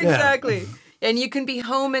traffic, Yeah. exactly. And you can be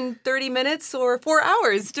home in 30 minutes or 4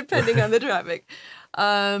 hours, depending on the traffic.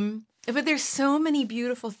 But there's so many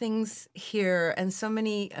beautiful things here and so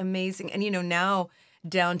many amazing, and now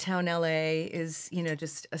downtown LA is,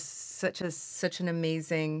 just such an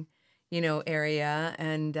amazing, area.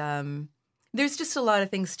 And there's just a lot of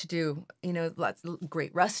things to do, lots of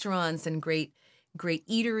great restaurants and great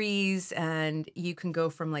eateries. And you can go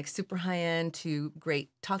from like super high end to great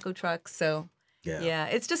taco trucks. So yeah,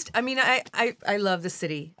 it's just, I love the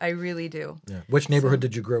city. I really do. Yeah. Which neighborhood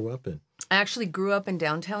did you grow up in? I actually grew up in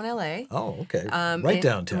downtown LA. Oh, okay.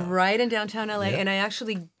 Downtown. Right in downtown LA. Yeah. And I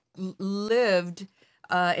actually lived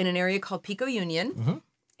in an area called Pico Union.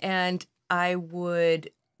 And I worked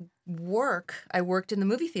in the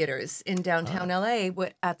movie theaters in downtown LA,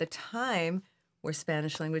 what at the time were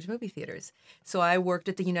Spanish language movie theaters. So I worked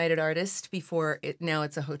at the United Artists before now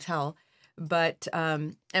it's a hotel. But,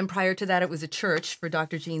 and prior to that, it was a church for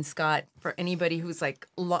Dr. Gene Scott. For anybody who's like,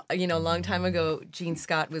 a long time ago, Gene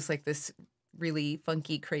Scott was like this really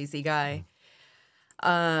funky, crazy guy,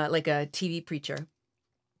 like a TV preacher.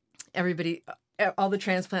 Everybody, all the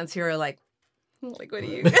transplants here are like, what are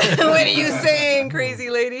you, what are you saying, crazy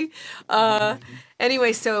lady?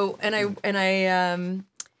 Anyway, so, and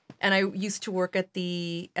I used to work at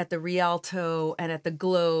the Rialto and at the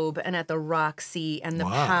Globe and at the Roxy and the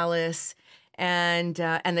Palace, and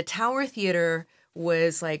the Tower Theater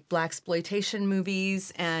was like blaxploitation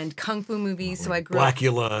movies and kung fu movies. So I grew up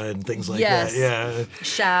Blackula and things like that. Yeah,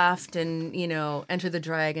 Shaft and Enter the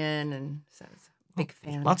Dragon, and so I was a big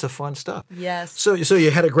fan. Lots of fun stuff. Yes. So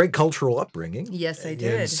you had a great cultural upbringing. Yes, I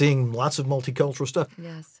did. And seeing lots of multicultural stuff.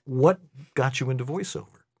 Yes. What got you into voiceover?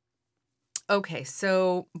 Okay,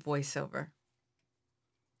 so voiceover.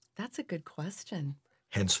 That's a good question.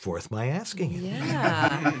 Henceforth, my asking you.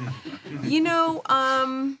 Yeah.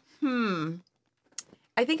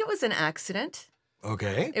 I think it was an accident.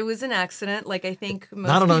 Okay. It was an accident. Like, I think most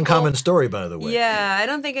Not an people, uncommon story, by the way. Yeah, I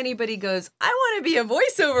don't think anybody goes, I want to be a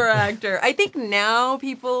voiceover actor. I think now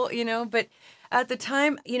people, but at the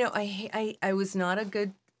time, I was not a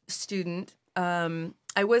good student.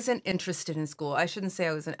 I wasn't interested in school. I shouldn't say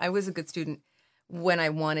I was a good student when I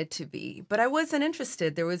wanted to be, but I wasn't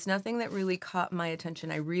interested. There was nothing that really caught my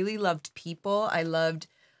attention. I really loved people. I loved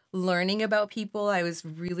learning about people. I was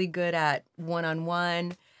really good at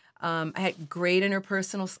one-on-one. I had great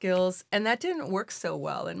interpersonal skills, and that didn't work so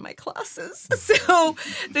well in my classes. So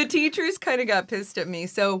the teachers kind of got pissed at me.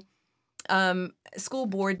 So school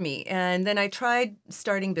bored me. And then I tried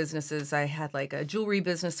starting businesses. I had like a jewelry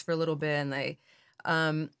business for a little bit,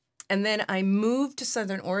 and then I moved to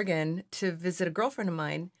Southern Oregon to visit a girlfriend of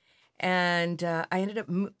mine, and I ended up,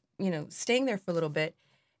 staying there for a little bit.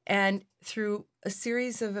 And through a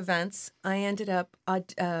series of events, I ended up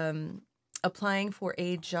applying for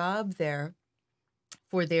a job there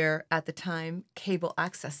for their, at the time, cable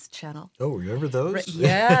access channel. Oh, remember those?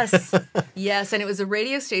 Yes. Yes. And it was a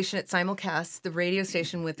radio station at Simulcast, the radio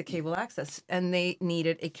station with the cable access. And they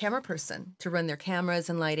needed a camera person to run their cameras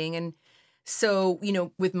and lighting. And so, you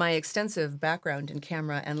know, with my extensive background in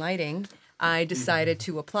camera and lighting, I decided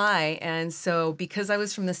to apply. And so because I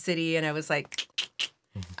was from the city and I was like,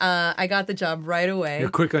 I got the job right away. You're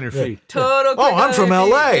quick on your feet. Total. Oh, I'm from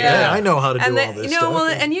LA. Yeah, I know how to do all this you know, stuff. well,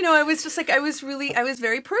 and you know, I was just like, I was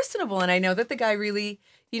very personable, and I know that the guy really,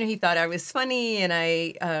 you know, he thought I was funny, and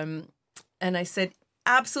I said,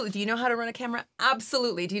 absolutely. Do you know how to run a camera?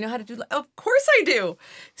 Absolutely. Do you know how to do? Of course I do.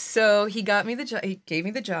 So he got me the job. He gave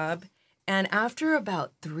me the job, and after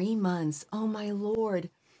about 3 months, oh my Lord,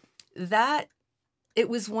 it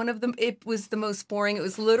was the most boring. It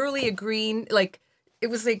was literally a green, like. It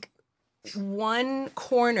was like one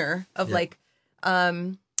corner of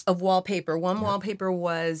of wallpaper. One wallpaper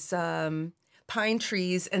was pine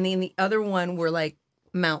trees, and then the other one were like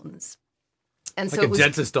mountains. And like so a it was,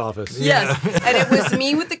 dentist office. Yes, and it was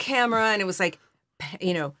me with the camera, and it was like,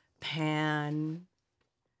 you know, pan,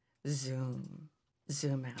 zoom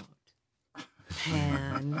out,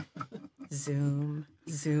 pan,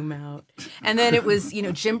 zoom out, and then it was, you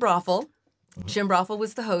know, Jim Broffel. Jim Broffel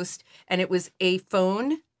was the host, and it was a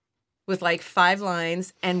phone with like 5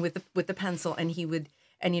 lines and with the pencil, and he would,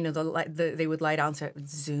 and you know, they would light on, so it would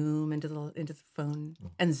zoom into the phone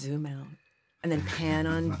and zoom out, and then pan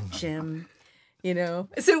on Jim, you know.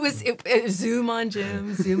 So it was zoom on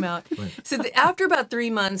Jim, zoom out. So after about 3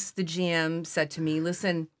 months, the GM said to me,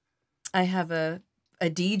 "Listen, I have a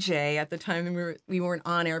DJ at the time, and we weren't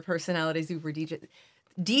on-air personalities, we were DJs.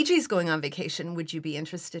 DJ's going on vacation. Would you be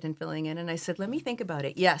interested in filling in?" And I said, "Let me think about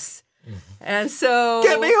it." Yes. And so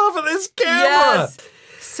get me off of this camera. Yes.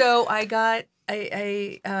 So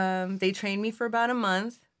they trained me for about a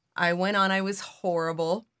month. I went on. I was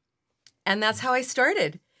horrible. And that's how I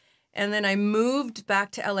started. And then I moved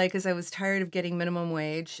back to LA because I was tired of getting minimum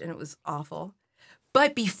wage, and it was awful.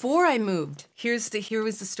 But before I moved, here was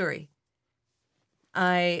the story.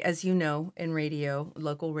 As you know, in radio,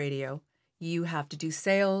 local radio, you have to do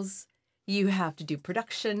sales, you have to do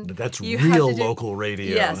production. That's real local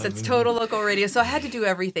radio. Yes, it's total local radio. So I had to do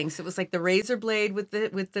everything. So it was like the razor blade with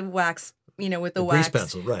the wax, you know, with the wax, grease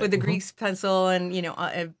pencil, right? With the grease pencil, and you know,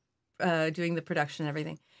 doing the production and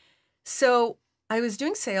everything. So I was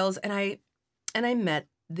doing sales, and I met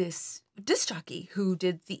this disc jockey who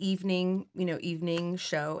did the evening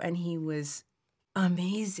show, and he was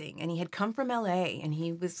amazing, and he had come from LA, and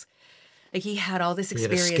he was. Like, he had all this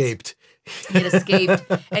experience. He had escaped.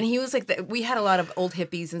 And he was like, we had a lot of old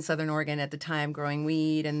hippies in Southern Oregon at the time growing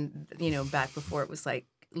weed, and, you know, back before it was like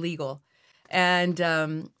legal. And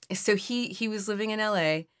so he was living in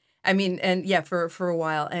LA. I mean, and yeah, for a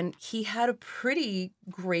while. And he had a pretty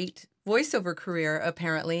great voiceover career,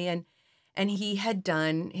 apparently. And he had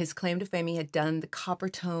done, his claim to fame, he had done the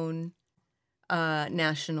Coppertone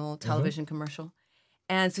national television commercial.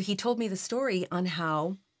 And so he told me the story on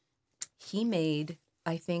how he made,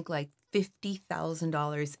 I think, like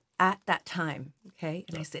 $50,000 at that time. Okay.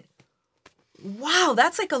 And I said, wow,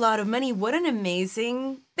 that's like a lot of money. What an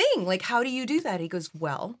amazing thing. Like, how do you do that? He goes,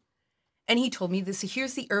 well, and he told me this.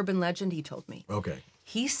 Here's the urban legend he told me. Okay.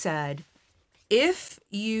 He said, if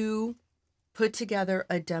you put together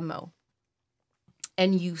a demo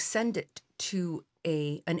and you send it to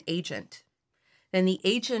an agent, then the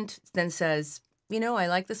agent then says, you know, I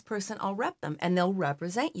like this person, I'll rep them, and they'll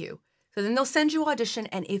represent you. So then they'll send you audition,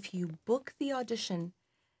 and if you book the audition,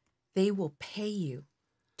 they will pay you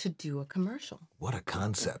to do a commercial. What a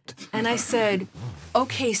concept. And I said,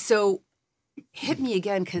 okay, so hit me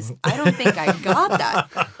again, because I don't think I got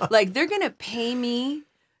that. Like, they're going to pay me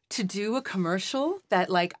to do a commercial that,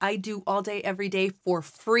 like, I do all day, every day for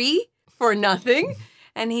free, for nothing?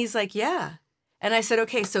 And he's like, yeah. And I said,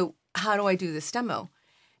 okay, so how do I do this demo?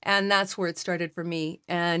 And that's where it started for me.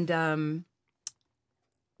 And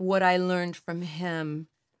what I learned from him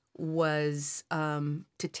was to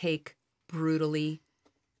take brutally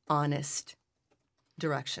honest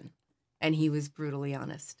direction. And he was brutally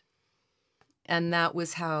honest. And that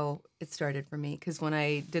was how it started for me. Because when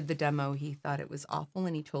I did the demo, he thought it was awful,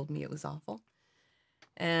 and he told me it was awful.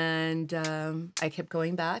 And I kept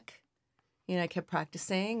going back. You know, I kept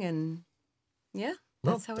practicing, and yeah,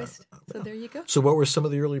 that's how so there you go. So what were some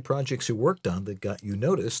of the early projects you worked on that got you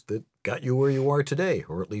noticed, that got you where you are today,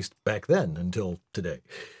 or at least back then until today?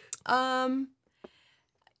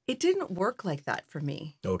 It didn't work like that for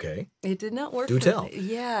me. Okay. It did not work. Do tell.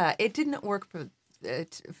 Yeah, it did not work for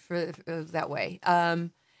that way.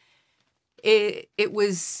 It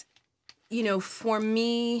was you know, for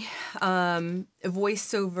me,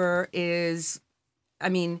 voiceover is,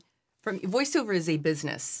 voiceover is a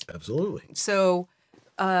business. Absolutely. So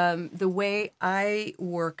the way I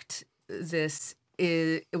worked this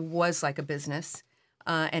it was like a business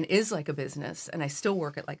and is like a business, and I still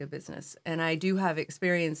work it like a business. And I do have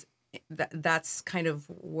experience. That's kind of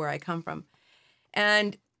where I come from.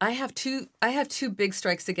 And I have two big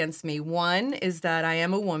strikes against me. One is that I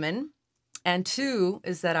am a woman, and two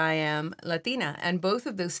is that I am Latina. And both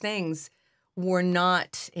of those things were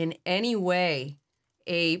not in any way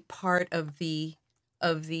a part of the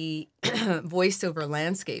voiceover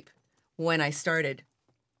landscape when I started.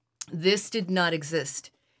 This did not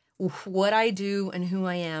exist. What I do and who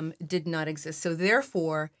I am did not exist. So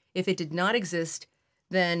therefore, if it did not exist,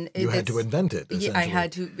 then you had to invent it. Yeah, I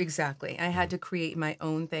had to, exactly. I had to create my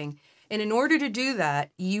own thing. And in order to do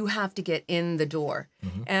that, you have to get in the door.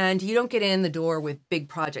 And you don't get in the door with big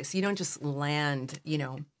projects. You don't just land, you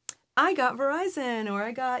know, I got Verizon or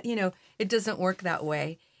I got, you know, it doesn't work that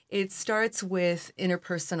way. It starts with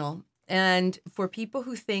interpersonal. And for people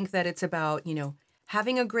who think that it's about, you know,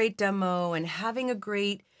 having a great demo and having a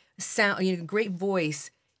great sound, you know, great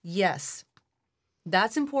voice, yes,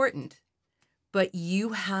 that's important. But you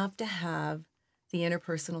have to have the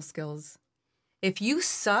interpersonal skills. If you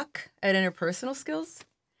suck at interpersonal skills,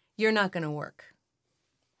 you're not going to work.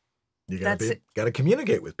 You got to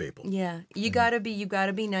communicate with people. Yeah, you got to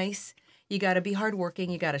be nice. You got to be hardworking.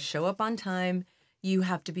 You got to show up on time. You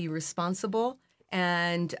have to be responsible,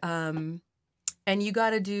 and you got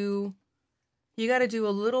to do a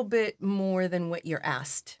little bit more than what you're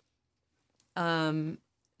asked.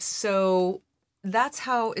 So that's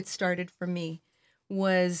how it started for me,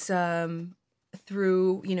 was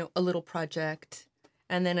through, you know, a little project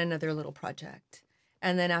and then another little project.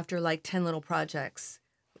 And then after like 10 little projects,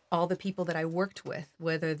 all the people that I worked with,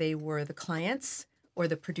 whether they were the clients or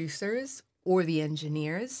the producers or the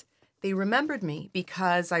engineers, they remembered me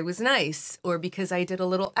because I was nice, or because I did a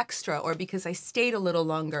little extra, or because I stayed a little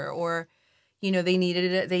longer, or, you know, they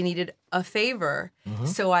needed a favor.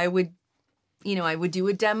 So I would do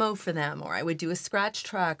a demo for them, or I would do a scratch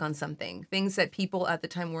track on something, things that people at the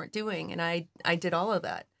time weren't doing. And I did all of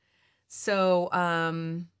that. So,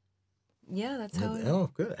 yeah, that's how. Oh,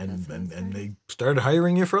 good. And they started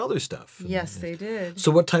hiring you for other stuff. Yes, they did. So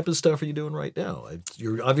what type of stuff are you doing right now?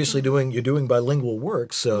 You're obviously doing bilingual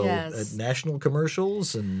work. So yes. National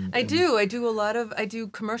commercials I do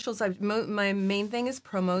commercials. My main thing is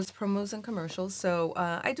promos and commercials. So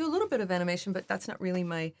I do a little bit of animation, but that's not really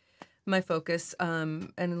my focus,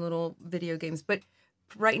 and little video games. But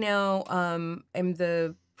right now, I'm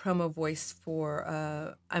the promo voice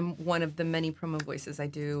for, I'm one of the many promo voices. I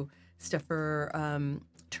do stuff for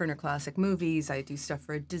Turner Classic Movies. I do stuff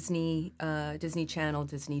for Disney Channel,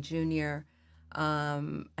 Disney Junior.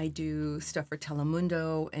 I do stuff for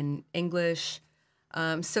Telemundo in English.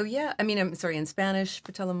 So yeah, I'm sorry, in Spanish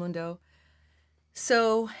for Telemundo.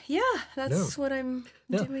 So yeah, that's what I'm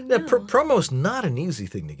doing now. Promo's not an easy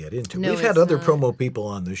thing to get into. No, We've had other promo people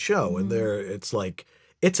on the show, and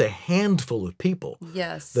it's a handful of people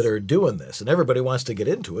that are doing this, and everybody wants to get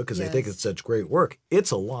into it because they think it's such great work.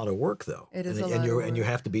 It's a lot of work, though. It is a lot of work. And you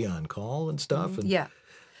have to be on call and stuff. And yeah.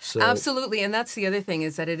 So, absolutely. And that's the other thing,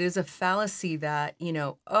 is that it is a fallacy that, you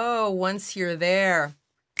know, once you're there,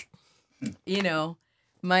 you know,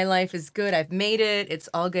 my life is good. I've made it. It's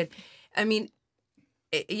all good. I mean,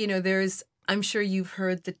 you know, I'm sure you've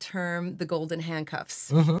heard the term the golden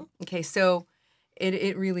handcuffs. Okay, so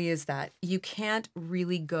it really is that. You can't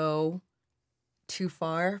really go too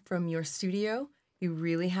far from your studio. You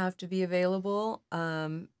really have to be available,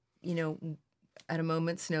 you know, at a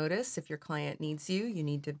moment's notice. If your client needs you, you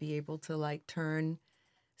need to be able to like turn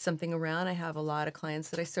something around. I have a lot of clients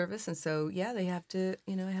that I service, and so yeah, they have to,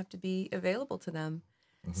 you know, I have to be available to them.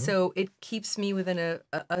 So it keeps me within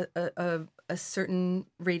a certain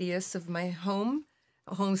radius of my home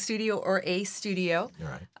studio or a studio,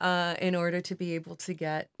 in order to be able to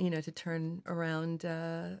get, you know, to turn around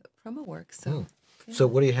promo work. So. So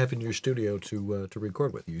what do you have in your studio to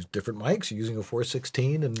record with? You use different mics? You're using a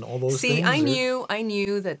 416 and all those things? See, I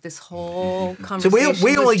knew that this whole conversation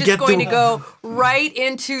we only was just going to go right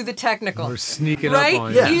into the technical. We're sneaking up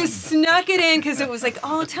on you. You snuck it in because it was like,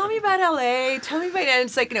 oh, tell me about LA. Tell me about it. And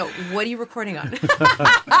it's like, no, what are you recording on?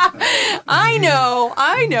 I know,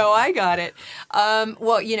 I got it.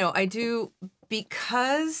 Well, you know, I do,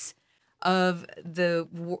 because of the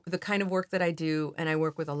kind of work that I do, and I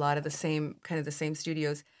work with a lot of the same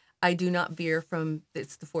studios. I do not veer from,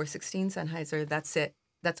 it's the 416 Sennheiser. That's it.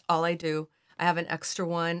 That's all I do. I have an extra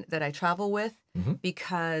one that I travel with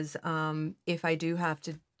because if I do have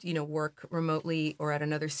to work remotely or at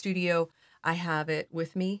another studio, I have it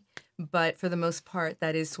with me. But for the most part,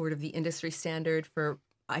 that is sort of the industry standard for,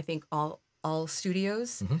 I think, all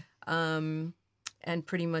studios. And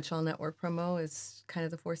pretty much all network promo is kind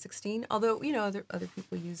of the 416. Although, other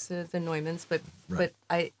people use the Neumanns, but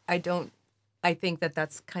I think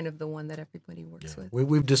that's kind of the one that everybody works with.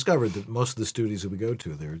 We've discovered that most of the studios that we go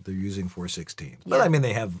to, they're using 416. But I mean,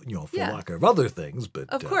 they have, for lack of other things, but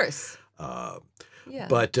of course.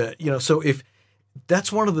 But so if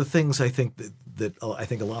that's one of the things I think that I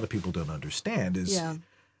think a lot of people don't understand is, a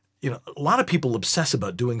lot of people obsess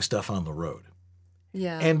about doing stuff on the road.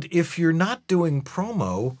 Yeah. And if you're not doing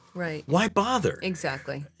promo, right, why bother?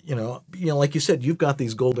 Exactly. Like you said, you've got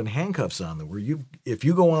these golden handcuffs on them where if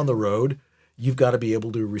you go on the road, you've got to be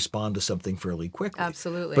able to respond to something fairly quickly.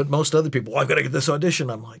 Absolutely. But most other people, I've got to get this audition.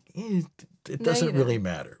 I'm like, it doesn't really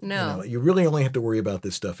matter. No. You really only have to worry about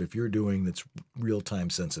this stuff if you're doing that's real-time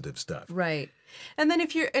sensitive stuff. Right. And then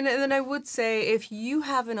and then I would say if you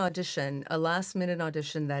have an audition, a last-minute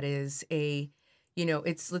audition that is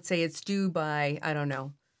let's say it's due by, I don't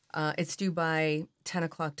know, it's due by 10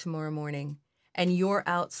 o'clock tomorrow morning and you're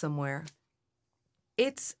out somewhere,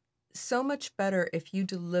 it's so much better if you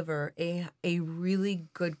deliver a really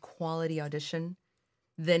good quality audition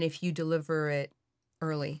than if you deliver it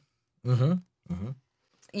early. I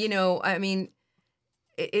mean,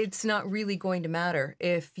 it's not really going to matter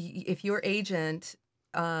if your agent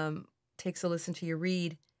takes a listen to your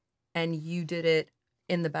read and you did it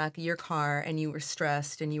in the back of your car and you were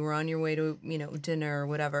stressed and you were on your way to dinner or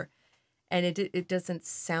whatever, and it doesn't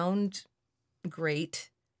sound great,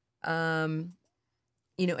 and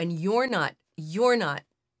you're not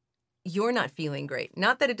feeling great.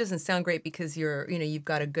 Not that it doesn't sound great because you've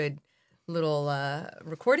got a good little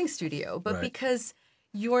recording studio, but because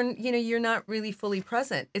you're not really fully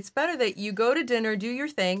present. It's better that you go to dinner, do your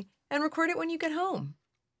thing, and record it when you get home.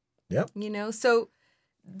 Yep. So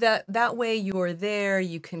that way you're there,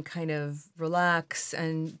 you can kind of relax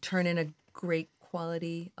and turn in a great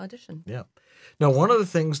quality audition. Yeah. Now, one of the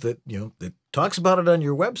things that that talks about it on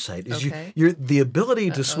your website is your the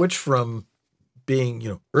ability to switch from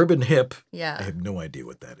being urban hip. Yeah. I have no idea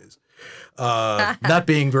what that is. Not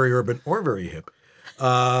being very urban or very hip.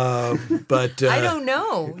 But I don't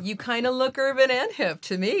know. You kind of look urban and hip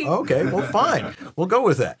to me. Okay, well, fine. We'll go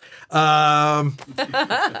with that.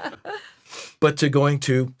 But to going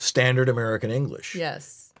to standard American English.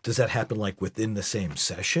 Yes. Does that happen like within the same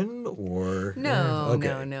session or? No,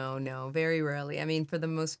 no. Very rarely. I mean, for the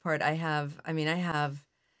most part, I have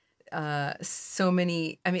so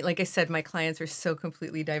many. I mean, like I said, my clients are so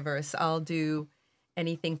completely diverse. I'll do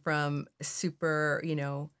anything from super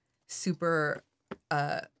young,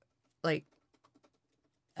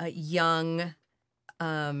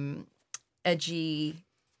 edgy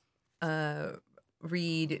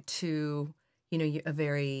read to, a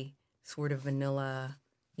very sort of vanilla,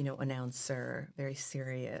 announcer, very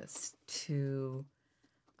serious to,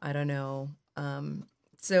 I don't know.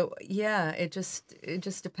 So yeah, it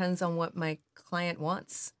just depends on what my client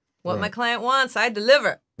wants. What my client wants, I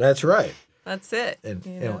deliver. That's right. That's it. And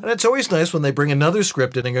and it's always nice when they bring another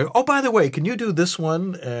script in and go, oh, by the way, can you do this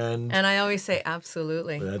one? And I always say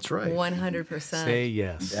absolutely. That's right. 100%. Say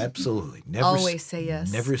yes. Absolutely. Never always say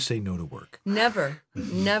yes. Never say no to work. Never.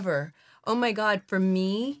 Never. Oh my God. For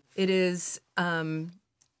me, it is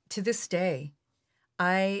to this day,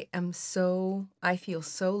 I feel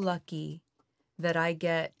so lucky that I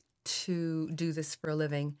get to do this for a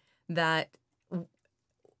living, that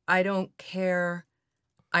I don't care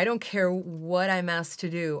what I'm asked to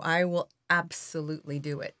do. I will absolutely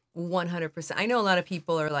do it 100%. I know a lot of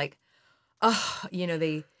people are like, oh,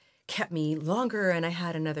 they kept me longer and I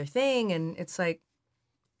had another thing. And it's like,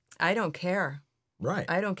 I don't care. Right.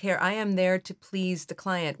 I don't care. I am there to please the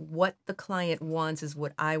client. What the client wants is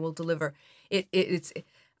what I will deliver.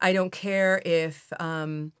 I don't care if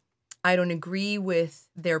I don't agree with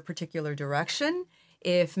their particular direction,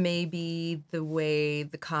 if maybe the way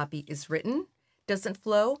the copy is written doesn't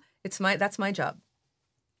flow. That's my job.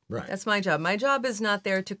 Right. That's my job. My job is not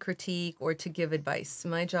there to critique or to give advice.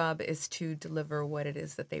 My job is to deliver what it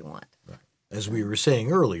is that they want. Right. As we were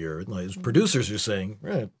saying earlier, as producers are saying,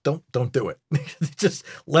 don't do it. Just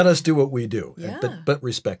let us do what we do. Yeah. But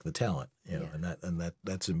respect the talent, and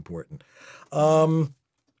that's important. How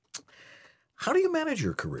do you manage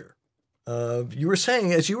your career? As you were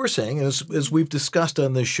saying, as we've discussed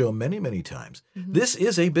on this show many, many times, this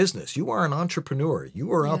is a business. You are an entrepreneur.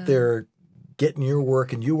 You are out there getting your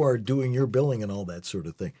work, and you are doing your billing and all that sort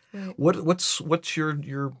of thing. Right. What's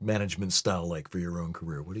your management style like for your own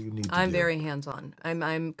career? What do you need to do? I'm very hands-on.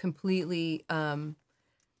 I'm completely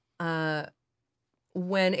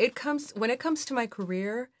when it comes to my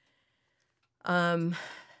career,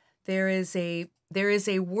 there is a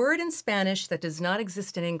word in Spanish that does not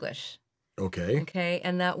exist in English. Okay. Okay,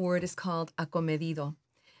 and that word is called acomedido.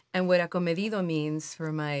 And what acomedido means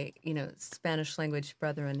for my, Spanish language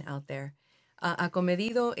brethren out there,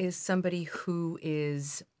 acomedido is somebody who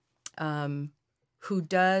is, who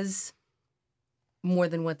does more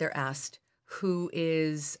than what they're asked, who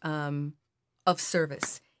is of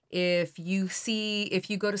service. If you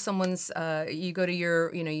go to someone's, you go to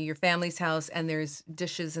your family's house and there's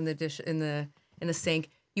dishes in the sink,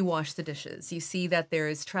 you wash the dishes. You see that there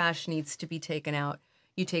is trash needs to be taken out,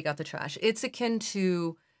 you take out the trash. It's akin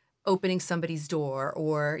to opening somebody's door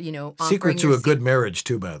or, Secret to a good marriage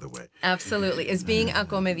too, by the way. Absolutely. Is being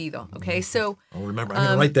acomedido. Okay. So I'll remember, I'm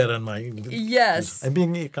going to write that on my... Yes. I'm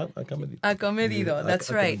being acomedido. Acomedido, that's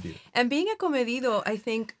right. Acomedido. And being acomedido, I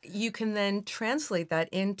think you can then translate that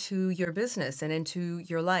into your business and into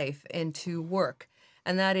your life, into work.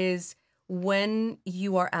 And that is when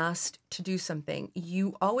you are asked to do something,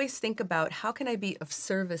 you always think about, how can I be of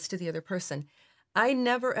service to the other person? I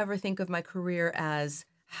never ever think of my career as,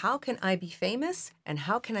 how can I be famous and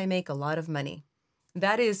how can I make a lot of money?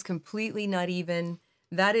 That is completely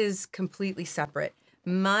that is completely separate.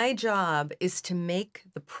 My job is to make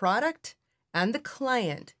the product and the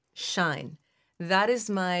client shine. That is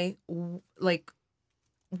my,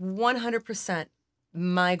 100%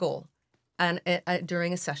 my goal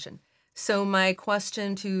during a session. So my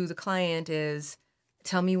question to the client is,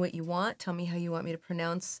 tell me what you want. Tell me how you want me to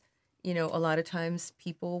pronounce. A lot of times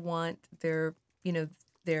people want their,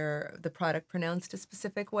 the product pronounced a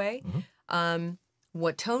specific way. Mm-hmm.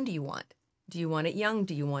 What tone do you want? Do you want it young?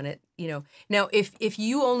 Do you want it, Now, if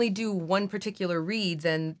you only do one particular read,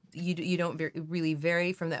 then you don't really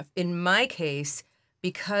vary from that. In my case,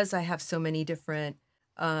 because I have so many different,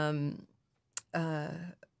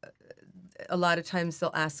 a lot of times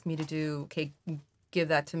they'll ask me to do, okay, give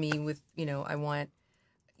that to me with, I want,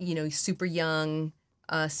 super young,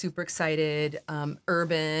 super excited,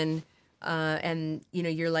 urban, and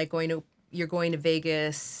you're going to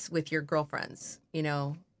Vegas with your girlfriends,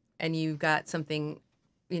 and you got something,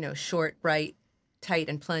 short, bright, tight,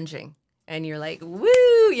 and plunging, and you're like, woo,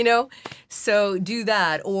 so do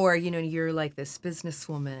that. Or you're like this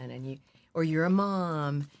businesswoman, or you're a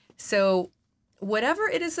mom. So whatever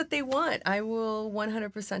it is that they want, I will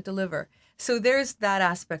 100% deliver. So there's that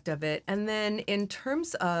aspect of it. And then in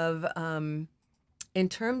terms of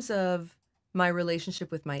my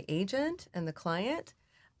relationship with my agent and the client,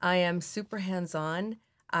 I am super hands-on.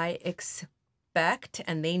 I expect,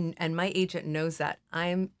 and my agent knows that,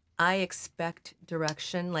 I expect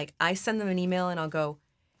direction. Like, I send them an email and I'll go,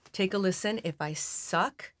 take a listen. If I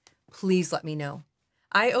suck, please let me know.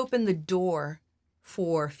 I open the door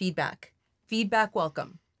for feedback. Feedback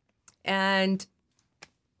welcome. And,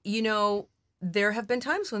 there have been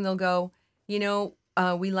times when they'll go,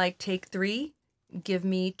 we like take 3, give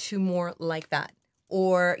me 2 more like that.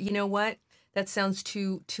 Or, you know what, that sounds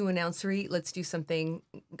too announcery. Let's do something.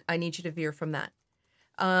 I need you to veer from that.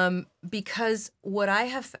 Because what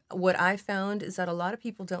I found is that a lot of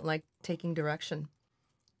people don't like taking direction.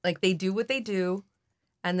 Like, they do what they do,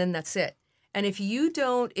 and then that's it. And if you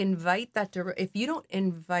don't invite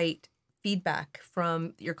feedback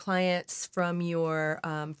from your clients, from your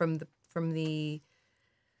from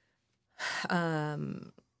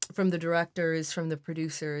the directors, from the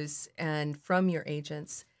producers, and from your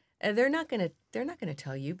agents, they're not gonna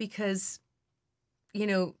tell you, because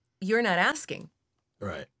you're not asking.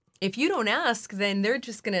 Right. If you don't ask, then they're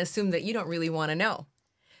just gonna assume that you don't really want to know,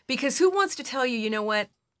 because who wants to tell you, you know what,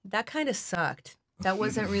 that kind of sucked. That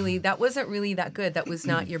wasn't really that good. That was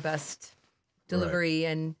not your best delivery,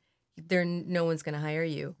 right. And no one's going to hire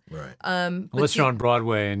you. Right. Unless you're on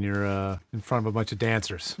Broadway and you're in front of a bunch of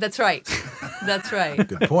dancers. That's right. That's right.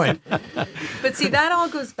 Good point. But see, that all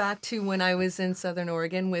goes back to when I was in Southern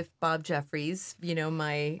Oregon with Bob Jeffries,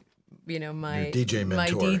 my DJ mentor. My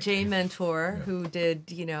DJ mentor, yeah. Who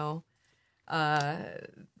did,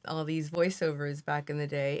 all these voiceovers back in the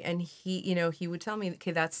day. And he would tell me,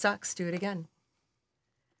 okay, that sucks, do it again.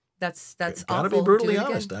 That's gotta awful. Be brutally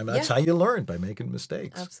honest. That's how you learn, by making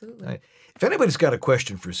mistakes. Absolutely. Right. If anybody's got a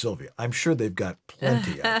question for Sylvia, I'm sure they've got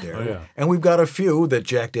plenty out there. Oh, yeah. And we've got a few that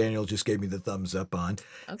Jack Daniel just gave me the thumbs up on.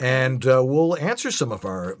 Okay. And we'll answer some of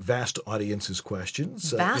our vast audience's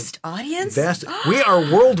questions. Vast audience? We are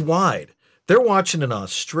worldwide. They're watching in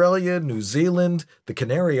Australia, New Zealand, the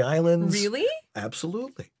Canary Islands. Really?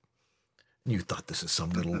 Absolutely. You thought this is some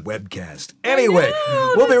little webcast. Anyway,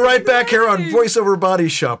 we'll be right back here on VoiceOver Body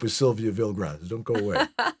Shop with Sylvia Villagran. Don't go away.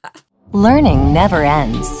 Learning never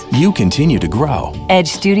ends. You continue to grow. Edge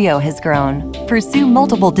Studio has grown. Pursue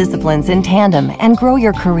multiple disciplines in tandem and grow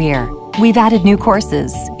your career. We've added new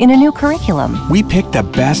courses in a new curriculum. We pick the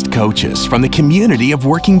best coaches from the community of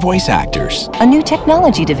working voice actors. A new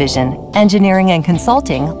technology division, engineering and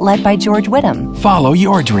consulting, led by George Whittam. Follow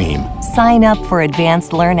your dream. Sign up for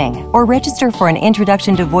advanced learning or register for an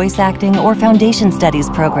Introduction to Voice Acting or Foundation Studies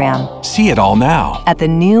program. See it all now at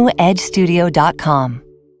thenewedgestudio.com.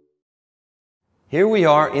 Here we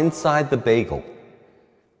are inside the bagel.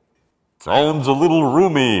 Sounds a little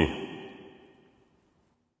roomy.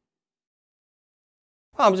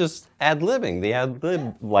 I'm just ad-libbing. The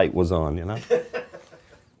ad-lib light was on, you know?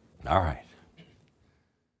 All right.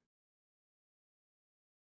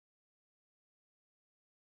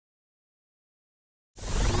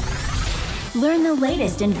 Learn the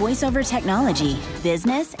latest in voiceover technology,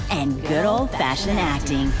 business, and good old-fashioned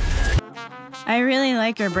acting. I really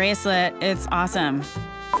like your bracelet. It's awesome.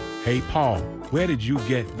 Hey, Paul, where did you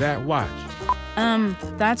get that watch?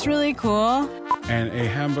 That's really cool. And a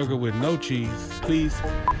hamburger with no cheese, please.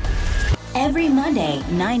 Every Monday,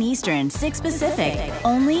 9 Eastern, 6 Pacific,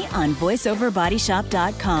 only on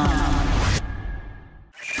voiceoverbodyshop.com.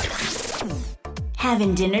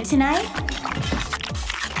 Having dinner tonight?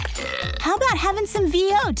 How about having some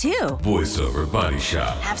VO too? Voiceover Body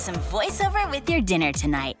Shop. Have some voiceover with your dinner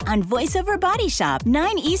tonight on Voiceover Body Shop,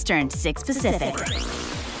 9 Eastern, 6 Pacific.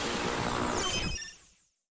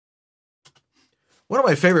 One of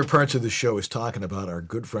my favorite parts of the show is talking about our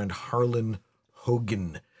good friend Harlan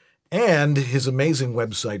Hogan and his amazing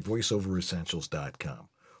website, voiceoveressentials.com.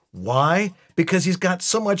 Why? Because he's got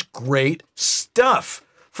so much great stuff.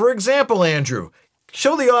 For example, Andrew,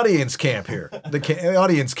 show the audience cam here, the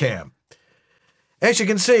audience cam. As you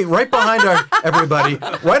can see, right behind everybody,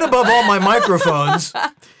 right above all my microphones,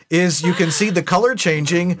 is you can see the color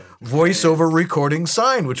changing voiceover recording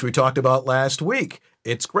sign, which we talked about last week.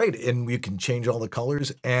 It's great, and you can change all the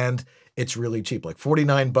colors, and it's really cheap, like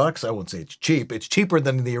 $49. I won't say it's cheap. It's cheaper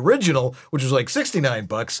than the original, which was like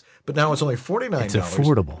 $69, but now it's only $49. It's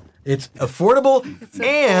affordable. It's affordable, It's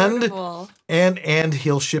affordable. and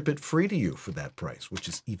he'll ship it free to you for that price, which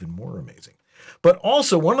is even more amazing. But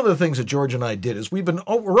also, one of the things that George and I did is we're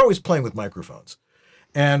always playing with microphones.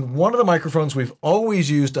 And one of the microphones we've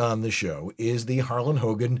always used on the show is the Harlan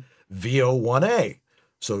Hogan VO1A.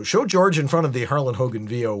 So show George in front of the Harlan Hogan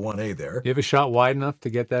VO1A there. You have a shot wide enough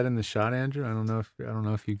to get that in the shot, Andrew? I don't know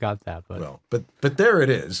if you got that, but well, but there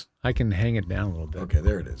it is. I can hang it down a little bit. Okay,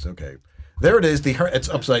 there it is. Okay. There it is. It's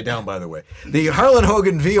upside down, by the way. The Harlan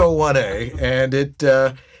Hogan VO1A,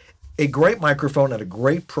 and a great microphone at a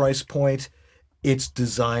great price point. It's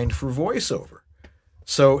designed for voiceover.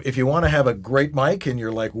 So if you want to have a great mic and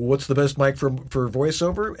you're like, well, what's the best mic for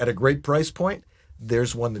voiceover at a great price point?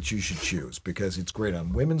 There's one that you should choose because it's great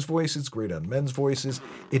on women's voices, great on men's voices.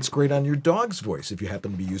 It's great on your dog's voice if you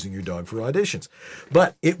happen to be using your dog for auditions.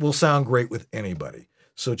 But it will sound great with anybody.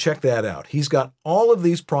 So check that out. He's got all of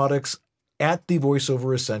these products at the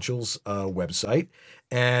VoiceOver Essentials website,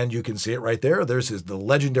 and you can see it right there. There's the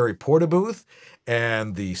legendary Portabooth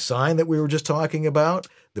and the sign that we were just talking about,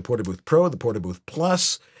 the Portabooth Pro, the Portabooth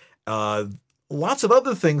Plus, lots of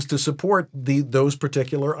other things to support those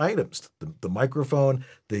particular items. The microphone,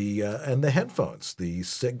 and the headphones, the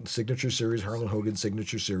Signature Series, Harlan Hogan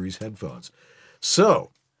Signature Series headphones. So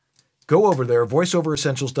go over there,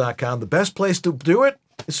 voiceoveressentials.com. The best place to do it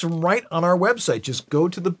is from right on our website. Just go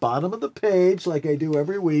to the bottom of the page like I do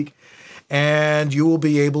every week, and you will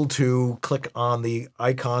be able to click on the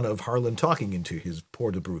icon of Harlan talking into his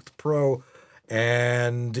Portabooth Pro,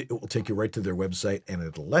 and it will take you right to their website, and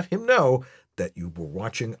it'll let him know that you were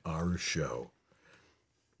watching our show.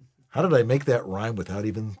 How did I make that rhyme without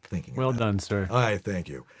even thinking Well about done, it? sir. All right, thank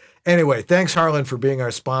you. Anyway, thanks, Harlan, for being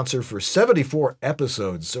our sponsor for 74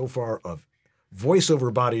 episodes so far of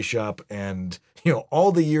VoiceOver Body Shop, and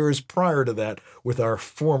all the years prior to that with our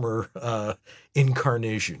former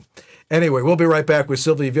incarnation. Anyway, we'll be right back with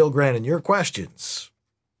Sylvia Villagran and your questions.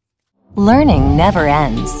 Learning never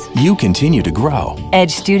ends. You continue to grow.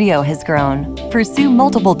 Edge Studio has grown. Pursue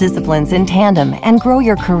multiple disciplines in tandem and grow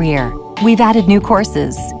your career. We've added new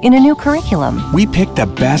courses in a new curriculum. We pick the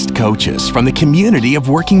best coaches from the community of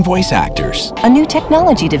working voice actors. A new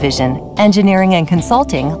technology division, engineering and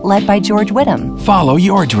consulting, led by George Whittam. Follow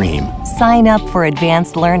your dream. Sign up for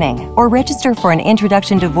advanced learning or register for an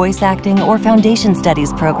Introduction to Voice Acting or Foundation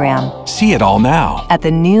Studies program. See it all now at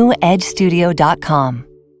thenewedgestudio.com.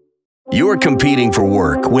 You're competing for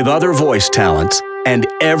work with other voice talents, and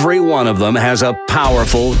every one of them has a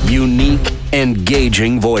powerful, unique,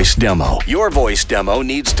 engaging voice demo. Your voice demo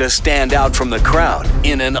needs to stand out from the crowd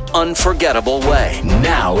in an unforgettable way.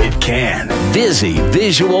 Now it can. Visi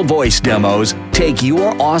Visual Voice Demos take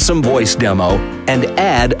your awesome voice demo and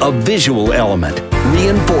add a visual element,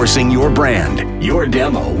 reinforcing your brand. Your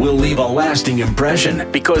demo will leave a lasting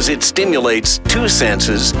impression because it stimulates 2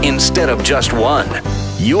 senses instead of just 1.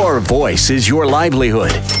 Your voice is your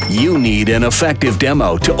livelihood. You need an effective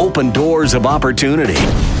demo to open doors of opportunity.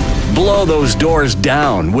 Blow those doors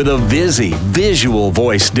down with a Visi Visual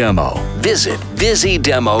Voice Demo. Visit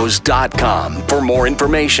VisiDemos.com for more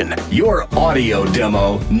information. Your audio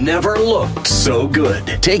demo never looked so good.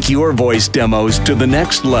 Take your voice demos to the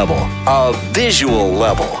next level, a visual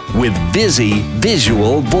level, with Visi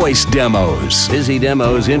Visual Voice Demos. Visi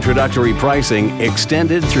Demos introductory pricing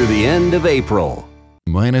extended through the end of April.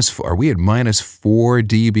 Are we at -4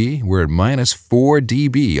 dB? We're at -4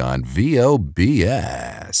 dB on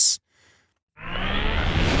VOBS.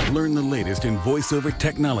 Learn the latest in voiceover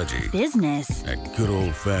technology. Business. That good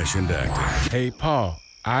old-fashioned acting. Hey, Paul,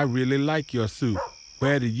 I really like your suit.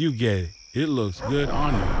 Where did you get it? It looks good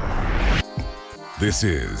on you. This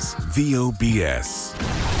is VOBS.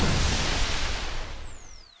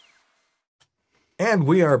 And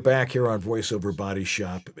we are back here on VoiceOver Body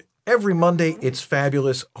Shop. Every Monday, it's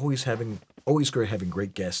fabulous. Always great having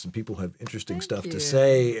great guests, and people have interesting stuff to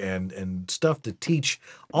say and stuff to teach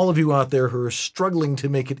all of you out there who are struggling to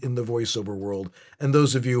make it in the voiceover world, and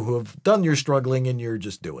those of you who have done your struggling and you're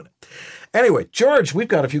just doing it. Anyway, George, we've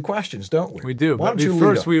got a few questions, don't we? We do. Why don't But you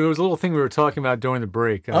first, lead there was a little thing we were talking about during the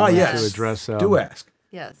break. Ah, yes. To address. Do ask.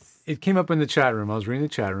 Yes. It came up in the chat room. I was reading the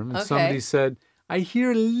chat room, and Okay. somebody said, I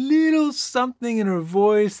hear a little something in her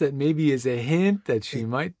voice that maybe is a hint that she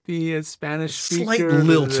might be a Spanish speaker. Slight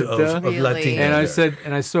lilt of Latino. And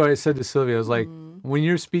I said to Sylvia, I was like, when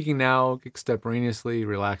you're speaking now, extemporaneously,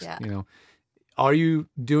 relax, you know, are you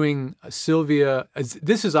doing Sylvia?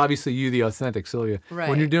 This is obviously you, the authentic Sylvia. Right.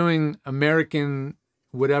 When you're doing American,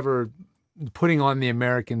 whatever, putting on the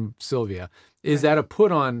American Sylvia, is that a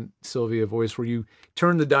put on Sylvia voice where you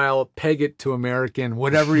turn the dial, peg it to American,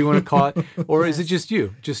 whatever you want to call it? Or is it just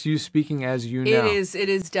you speaking as you now? It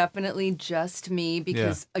is definitely just me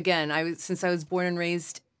because again, since I was born and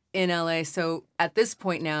raised in LA, so at this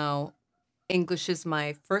point now, English is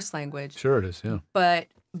my first language. Sure it is, yeah. But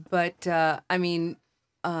I mean,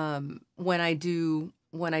 when I do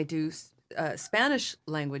Spanish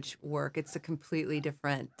language work, it's a completely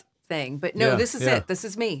different thing. But no, this is it. This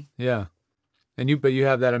is me. Yeah. But you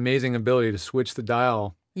have that amazing ability to switch the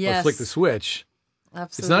dial or flick the switch.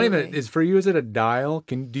 Absolutely. It's not even, for you, is it a dial?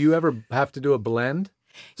 Do you ever have to do a blend?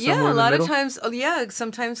 Yeah, a lot of times,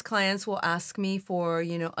 sometimes clients will ask me for,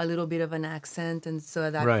 a little bit of an accent. And so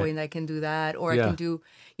at that point I can do that. Or I can do,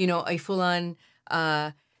 a full on,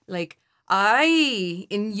 like,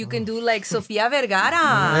 and you can do like Sylvia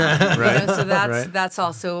Vergara. So that's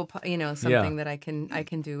also, something that I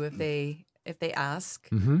can do if they ask,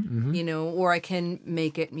 or I can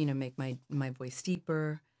make it, make my voice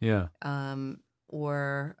deeper. Yeah.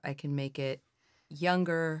 Or I can make it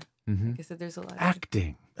younger. Like I said, there's a lot of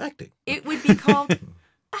acting. It would be called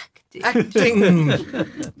acting.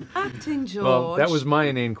 Acting, George. Well, that was my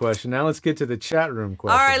inane question. Now let's get to the chat room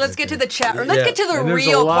question. All right, let's get to the chat room. Let's get to the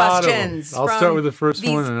real questions. I'll start with the first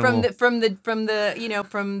one. From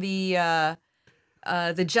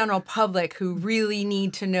the general public who really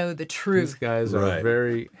need to know the truth. These guys are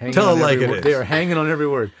very hanging Tell on it like every it word. is. They are hanging on every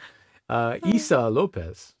word. Isa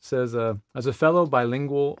Lopez says, as a fellow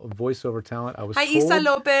bilingual voiceover talent, I was Hi, told... Isa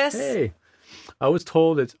Lopez. Hey. I was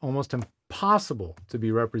told it's almost impossible to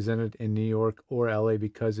be represented in New York or LA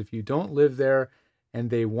because if you don't live there and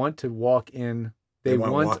they want to walk in, they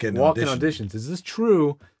want walk-in auditions. Is this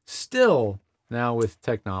true still now with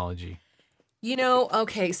technology?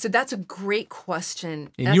 Okay, so that's a great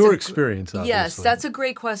question. In your experience, obviously. Yes, that's a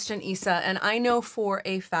great question, Isa. And I know for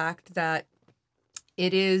a fact that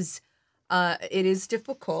it is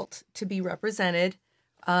difficult to be represented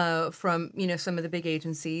from, some of the big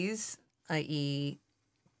agencies, i.e.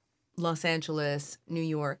 Los Angeles, New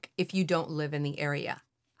York, if you don't live in the area.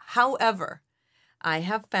 However, I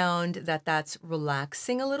have found that that's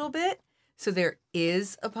relaxing a little bit. So there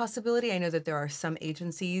is a possibility. I know that there are some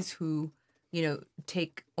agencies who,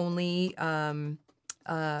 take only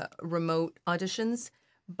remote auditions.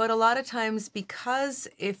 But a lot of times, because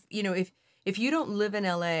if you don't live in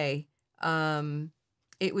LA,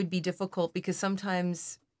 it would be difficult because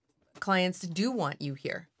sometimes clients do want you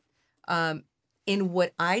here. In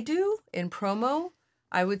what I do in promo,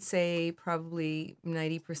 I would say probably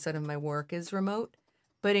 90% of my work is remote.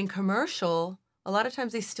 But in commercial, a lot of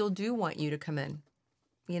times they still do want you to come in,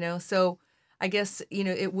 So I guess,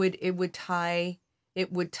 it would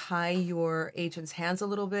tie your agent's hands a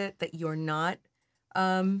little bit that you're not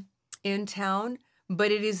in town,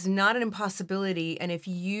 but it is not an impossibility. And if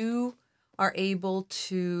you are able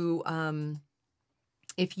to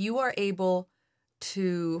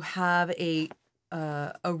have a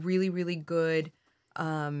really, really good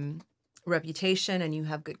reputation, and you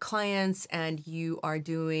have good clients, and you are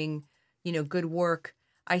doing, good work,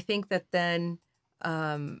 I think that then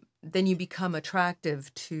you become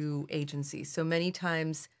attractive to agencies. So many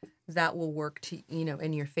times that will work to,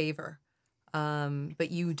 in your favor.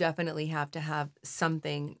 But you definitely have to have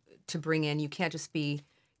something to bring in. You can't just be,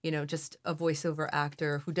 just a voiceover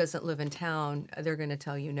actor who doesn't live in town. They're going to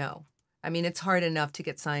tell you no. I mean, it's hard enough to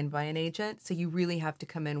get signed by an agent, so you really have to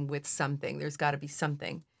come in with something. There's got to be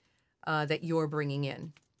something that you're bringing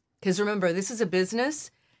in. Because remember, this is a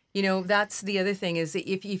business. That's the other thing is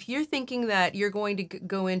that if you're thinking that you're going to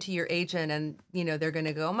go into your agent and, they're going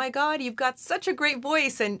to go, oh my God, you've got such a great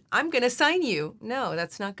voice and I'm going to sign you. No,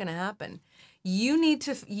 that's not going to happen. You need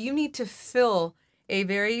to fill a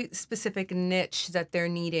very specific niche that they're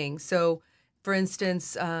needing. So, for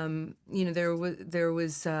instance, there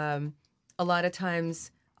was a lot of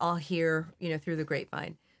times I'll hear, through the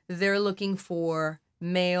grapevine, they're looking for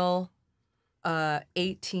male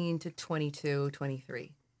 18 to 22,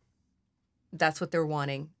 23. That's what they're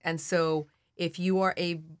wanting. And so if you are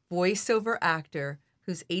a voiceover actor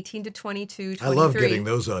who's 18 to 22, 23. I love getting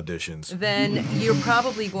those auditions. Then you're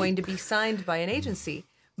probably going to be signed by an agency.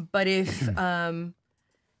 But if, if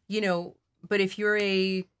you're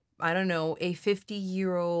a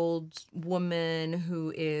 50-year-old woman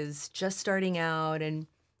who is just starting out and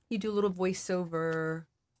you do a little voiceover,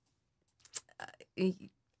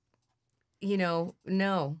 no.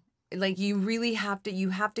 Like you really have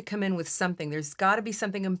to come in with something. There's got to be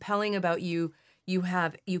something compelling about you. You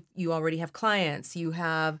already have clients. You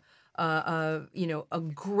have a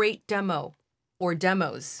great demo or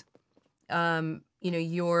demos.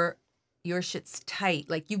 Your shit's tight.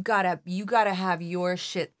 Like you gotta have your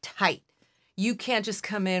shit tight. You can't just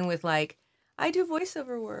come in with like, I do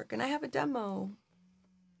voiceover work and I have a demo.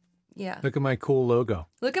 Yeah. Look at my cool logo.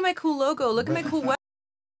 Look at my cool logo. Look at my cool web.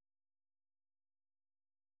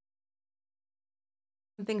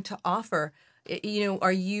 Something to offer.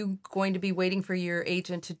 Are you going to be waiting for your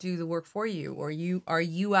agent to do the work for you, or are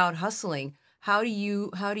you out hustling? How do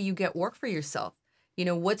you get work for yourself?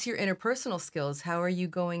 What's your interpersonal skills? How are you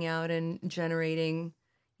going out and generating,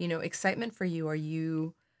 excitement for you? Are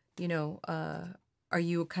you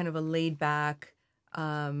kind of a laid back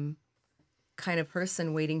kind of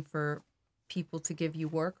person waiting for people to give you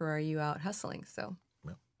work, or are you out hustling? So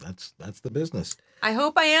that's the business. I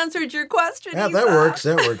hope I answered your question. Yeah, Isa. that works.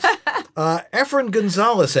 Efren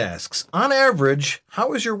Gonzalez asks, on average,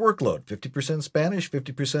 how is your workload? 50% Spanish,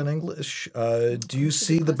 50% English? Do you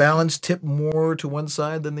see the balance tip more to one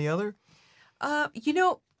side than the other? A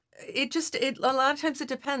lot of times it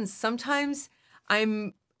depends. Sometimes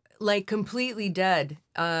I'm like completely dead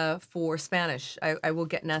for Spanish. I will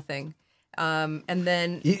get nothing. And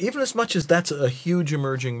then even as much as that's a huge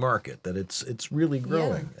emerging market, that it's really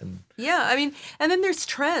growing. Yeah. And then there's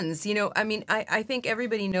trends. I think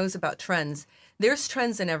everybody knows about trends. There's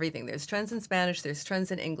trends in everything. There's trends in Spanish. There's trends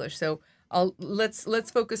in English. So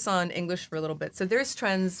let's focus on English for a little bit. So there's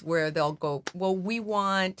trends where they'll go, well, we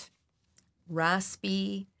want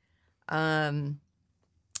raspy. For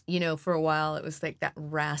a while it was like that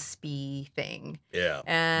raspy thing. Yeah.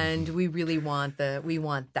 And we really want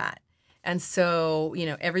that. And so,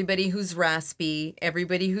 everybody who's raspy,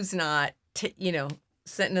 everybody who's not,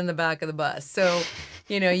 sitting in the back of the bus. So,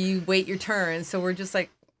 you wait your turn. So we're just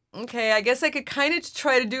like, okay, I guess I could kind of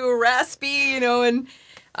try to do a raspy, and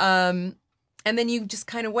then you just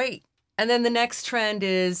kind of wait. And then the next trend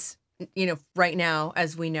is, right now,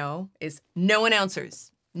 as we know, is no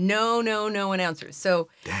announcers. No announcers. So,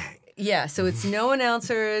 dang. Yeah, so it's no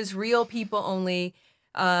announcers, real people only.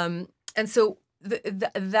 And so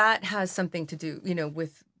that has something to do,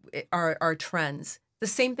 with our trends. The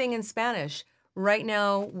same thing in Spanish. Right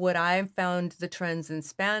now, what I've found the trends in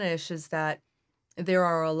Spanish is that there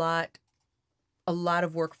are a lot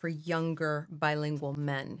of work for younger bilingual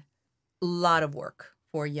men. A lot of work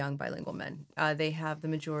for young bilingual men. They have the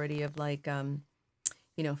majority of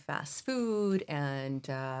fast food and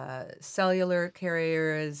cellular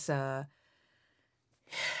carriers,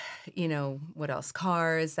 what else?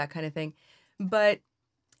 Cars, that kind of thing. But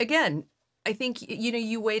again, I think,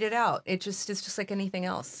 you wait it out. It's just like anything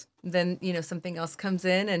else. Then, something else comes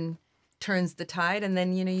in and turns the tide, and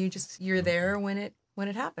then, you're there when it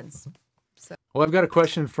happens. So. Well, I've got a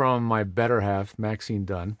question from my better half, Maxine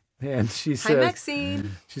Dunn. And she Hi, says,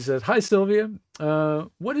 Maxine. She says, "Hi, Sylvia.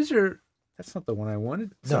 What is your?" That's not the one I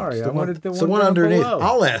wanted. No, Sorry, it's I the wanted the it's one the one down underneath. below.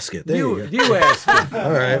 I'll ask it. There you go. You ask it.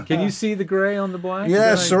 All right. Can you see the gray on the black?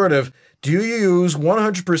 Yeah, sort of. Do you use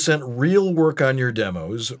 100% real work on your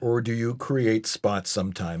demos, or do you create spots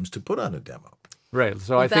sometimes to put on a demo? Right.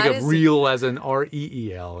 So Well, I think that of is- real as an REEL.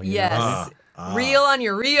 you know? Yes. Reel on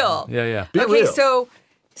your reel. Yeah, yeah. Be Okay, real.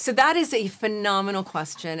 so that is a phenomenal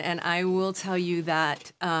question, and I will tell you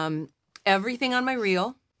that everything on my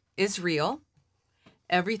reel is real.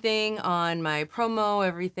 Everything on my promo,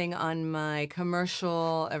 everything on my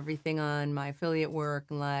commercial, everything on my affiliate work,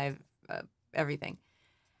 live, everything.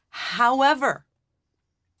 However,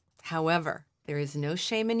 there is no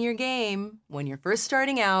shame in your game when you're first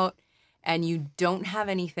starting out and you don't have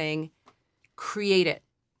anything. Create it.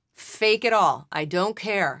 Fake it all. I don't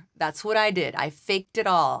care. That's what I did. I faked it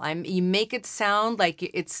all. You make it sound like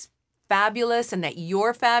it's fabulous and that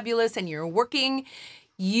you're fabulous and you're working.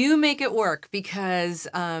 You make it work because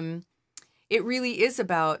it really is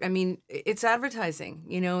about, I mean, it's advertising,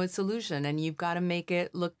 you know, it's illusion, and you've got to make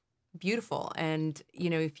it look beautiful. And,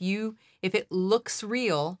 you know, if it looks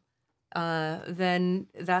real, then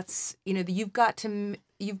that's, you know, you've got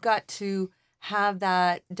to have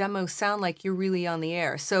that demo sound like you're really on the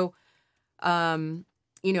air. So,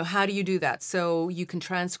 you know, how do you do that? So you can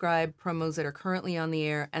transcribe promos that are currently on the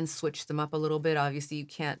air and switch them up a little bit. Obviously, you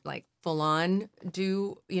can't like full on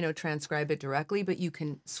transcribe it directly, but you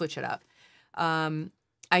can switch it up.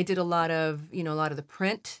 I did a lot of the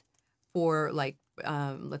print for like,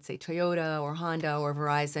 let's say Toyota or Honda or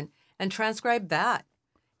Verizon, and transcribe that,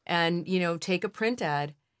 and, you know, take a print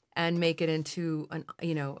ad and make it into an,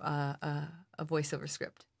 a voiceover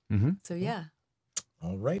script. Mm-hmm. So yeah.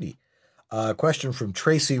 All righty. Question from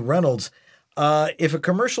Tracy Reynolds. If a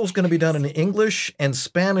commercial is going to be done in English and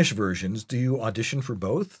Spanish versions, do you audition for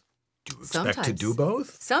both? Do you expect to Sometimes. do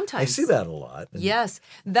both? Sometimes. I see that a lot. Yes.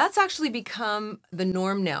 That's actually become the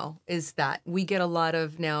norm now, is that we get a lot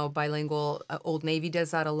of now bilingual. Old Navy does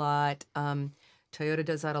that a lot. Toyota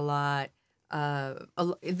does that a lot. A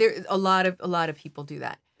lot of people do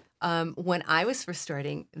that. When I was first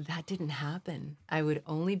starting, that didn't happen. I would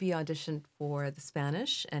only be auditioned for the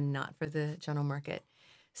Spanish and not for the general market.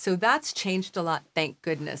 So that's changed a lot, thank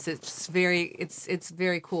goodness. It's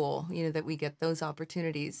very cool, you know, that we get those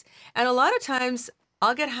opportunities. And a lot of times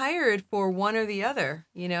I'll get hired for one or the other,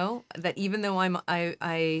 you know, that even though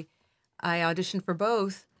I audition for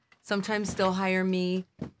both, sometimes they'll hire me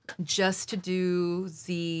just to do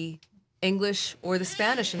the English or the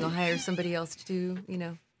Spanish, and they'll hire somebody else to do, you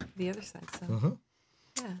know, the other side. So,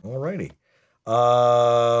 yeah. All righty.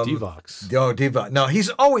 Devox. Oh, Devox. No,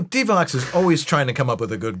 Devox is always trying to come up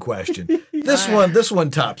with a good question. This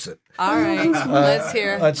one tops it. All right, let's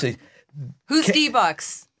hear. Let's see. Who's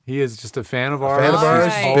D-Bucks? He is just a fan of A ours. fan of ours.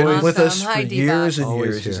 Right. He's been with us Awesome. for Hi, years and Always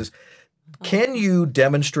years. He here. says, can you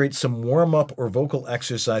demonstrate some warm-up or vocal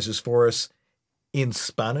exercises for us in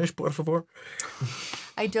Spanish, por favor?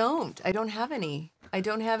 I don't have any.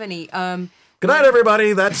 Good night,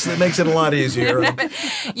 everybody. That makes it a lot easier.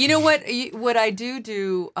 You know what? What I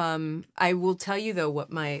do. I will tell you though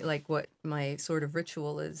what my sort of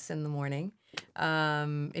ritual is in the morning.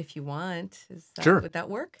 If you want, Sure. Would that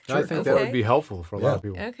work? I think that would be helpful for a lot of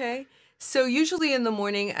people. Okay. So usually in the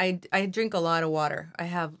morning, I drink a lot of water. I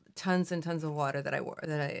have tons and tons of water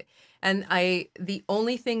the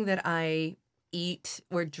only thing that I eat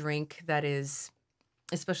or drink that is,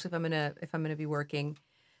 especially if I'm gonna be working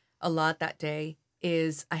a lot that day,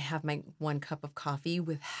 is I have my 1 cup of coffee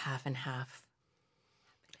with half and half.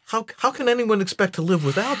 How can anyone expect to live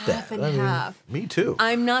without that? Half and half. Me too.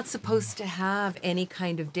 I'm not supposed to have any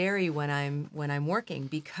kind of dairy when I'm working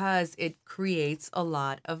because it creates a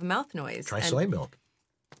lot of mouth noise. Try soy milk.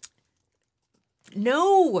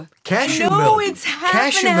 No. Cashew no, milk. It's half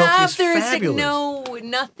Cashew and milk half. is There's fabulous. no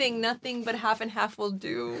nothing but half and half will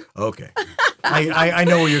do. Okay. I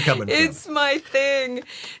know where you're coming from. It's my thing.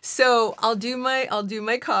 So I'll do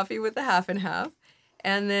my coffee with the half and half,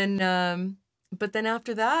 and then but then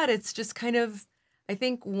after that, it's just kind of, I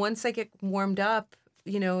think once I get warmed up,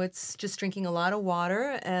 you know, it's just drinking a lot of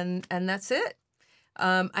water, and that's it.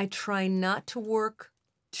 I try not to work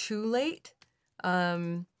too late,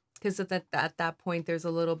 because at that point there's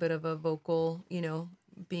a little bit of a vocal, you know,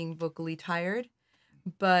 being vocally tired,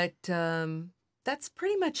 but that's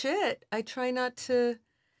pretty much it. I try not to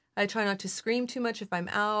scream too much if I'm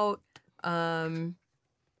out.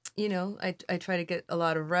 You know, I try to get a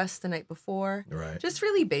lot of rest the night before. Right. Just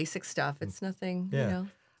really basic stuff. It's nothing, Yeah. you know.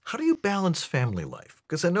 How do you balance family life?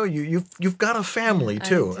 Because I know you've got a family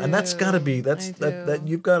too, and that's got to be that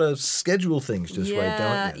you've got to schedule things just right,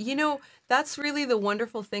 don't you? You know, that's really the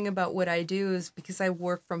wonderful thing about what I do is because I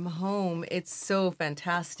work from home. It's so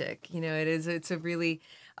fantastic. You know, it is. It's a really.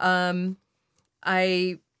 I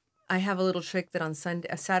have a little trick that on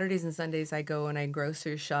Saturdays and Sundays I go and I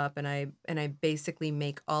grocery shop and I basically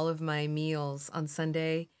make all of my meals on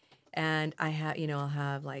Sunday, and I have I'll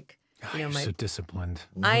have like. You know, you're so disciplined.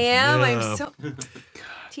 I am. I'm so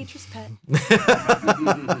teacher's pet.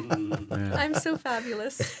 I'm so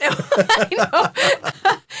fabulous.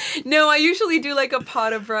 No, I usually do like a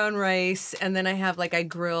pot of brown rice, and then I have like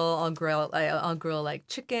I'll grill like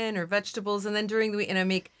chicken or vegetables, and then during the week, and I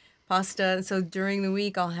make pasta. And so during the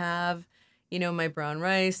week, I'll have my brown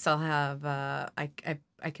rice. I'll have I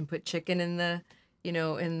can put chicken in the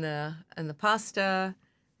in the pasta.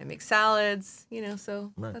 I make salads,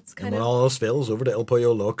 so that's kind of... And when all else fails, over to El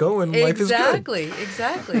Pollo Loco, and life is good.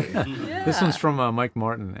 Exactly. Yeah. This one's from Mike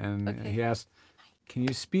Martin, and he asked, can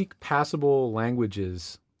you speak passable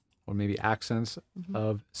languages or maybe accents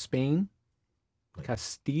of Spain?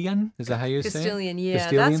 Castilian? Is that how you say it? Castilian, yeah.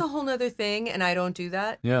 Castilian? That's a whole other thing, and I don't do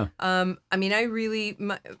that. Yeah. I mean, I really,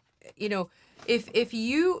 if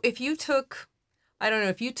you took... I don't know,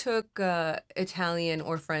 if you took Italian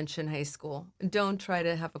or French in high school, don't try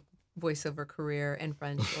to have a voiceover career in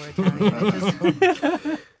French or Italian. Just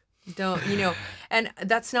don't, and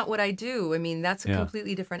that's not what I do. I mean, that's a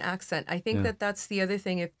completely different accent. I think that's the other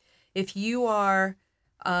thing. If you are,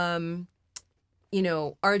 Argentinian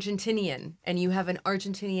and you have an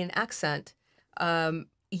Argentinian accent,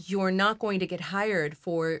 you're not going to get hired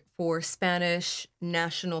for Spanish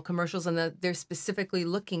national commercials, and they're specifically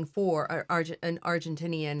looking for an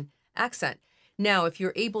Argentinian accent. Now, if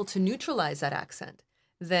you're able to neutralize that accent,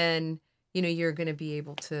 then you're going to be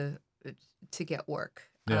able to get work.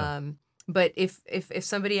 Yeah. But if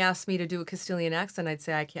somebody asked me to do a Castilian accent, I'd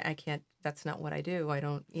say I can't. That's not what I do. I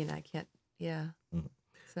don't. I can't. Yeah.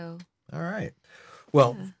 So. All right.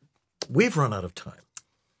 Well, we've run out of time.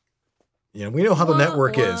 We know how the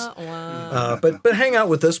network is, but hang out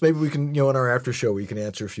with us. Maybe we can, in our after show, we can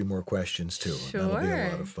answer a few more questions too. Sure. That'll be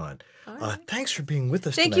a lot of fun. Right. Thanks for being with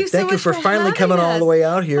us tonight. Thank you for finally coming all the way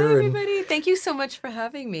out here. Hi, everybody. Thank you so much for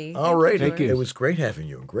having me. All right. Thank you. It was great having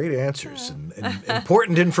you, and great answers, and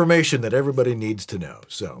important information that everybody needs to know.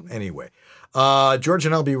 So anyway, George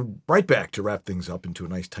and I'll be right back to wrap things up into a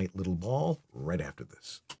nice tight little ball right after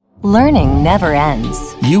this. Learning never ends.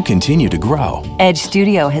 You continue to grow. Edge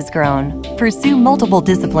Studio has grown. Pursue multiple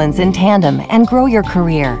disciplines in tandem and grow your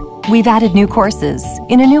career. We've added new courses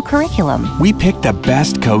in a new curriculum. We picked the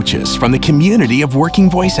best coaches from the community of working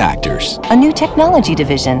voice actors. A new technology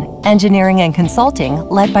division, engineering and consulting,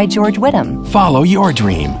 led by George Whittam. Follow your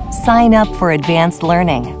dream. Sign up for advanced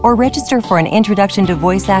learning or register for an Introduction to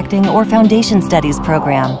Voice Acting or Foundation Studies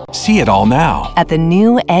program. See it all now at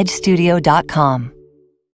thenewedgestudio.com.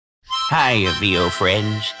 Hiya, VO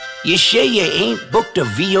friends. You sure you ain't booked a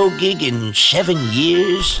VO gig in 7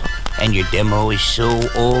 years? And your demo is so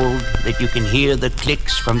old that you can hear the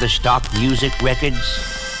clicks from the stock music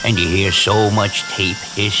records? And you hear so much tape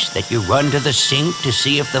hiss that you run to the sink to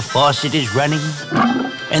see if the faucet is running?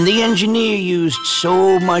 And the engineer used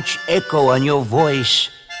so much echo on your voice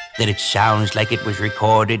that it sounds like it was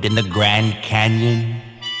recorded in the Grand Canyon?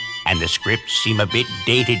 And the scripts seem a bit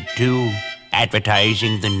dated too,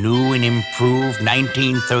 advertising the new and improved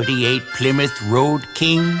 1938 Plymouth Road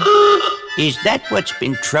King? Is that what's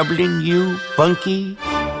been troubling you, Bunky?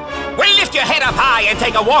 Well, lift your head up high and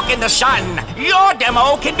take a walk in the sun. Your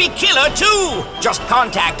demo can be killer too. Just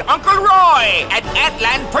contact Uncle Roy at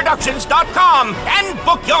atlandproductions.com and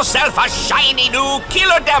book yourself a shiny new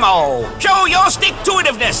killer demo. Show your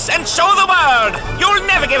stick-to-itiveness and show the world you'll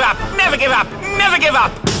never give up, never give up, never give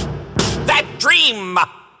up that dream.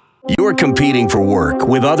 You're competing for work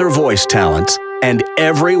with other voice talents, and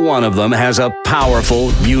every one of them has a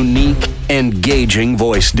powerful, unique, engaging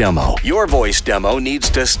voice demo. Your voice demo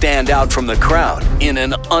needs to stand out from the crowd in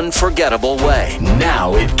an unforgettable way.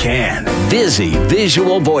 Now it can. Visi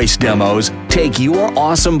Visual Voice Demos take your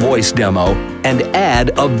awesome voice demo and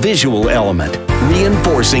add a visual element,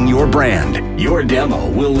 reinforcing your brand. Your demo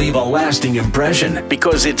will leave a lasting impression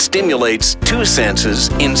because it stimulates 2 senses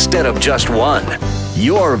instead of just 1.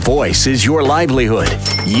 Your voice is your livelihood.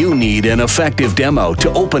 You need an effective demo to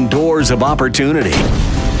open doors of opportunity.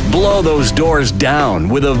 Blow those doors down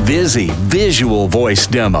with a Vizzy visual voice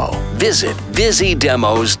demo. Visit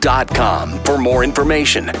VizzyDemos.com for more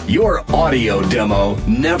information. Your audio demo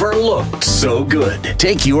never looked so good.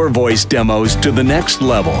 Take your voice demos to the next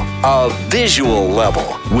level, a visual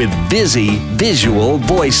level, with Vizzy Visual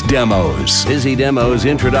Voice Demos. Vizzy Demos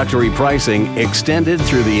introductory pricing extended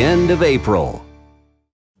through the end of April.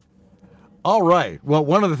 All right. Well,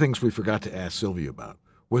 one of the things we forgot to ask Sylvia about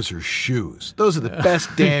was her shoes. Those are the best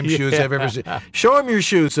damn shoes I've ever seen. Show him your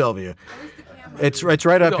shoes, Sylvia. It's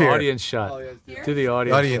right up here. Audience shot. To the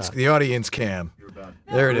audience shot. The audience cam.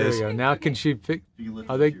 There it is. There we go. Now can she pick?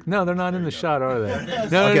 Are they? No, they're not in the shot, are they?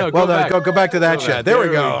 No, okay. no. Go back to that shot. There we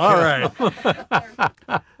go. All right.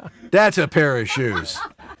 That's a pair of shoes.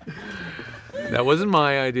 That wasn't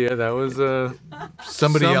my idea. That was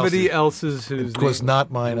somebody else's. Whose it was not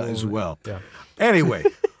mine as well. Yeah. Anyway,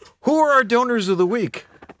 who are our donors of the week?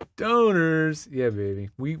 Donors, yeah, baby.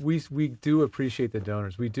 We do appreciate the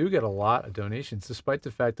donors. We do get a lot of donations, despite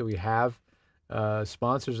the fact that we have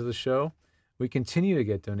sponsors of the show. We continue to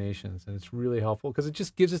get donations, and it's really helpful because it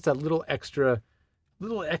just gives us that little extra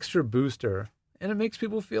booster, and it makes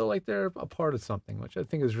people feel like they're a part of something, which I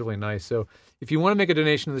think is really nice. So if you want to make a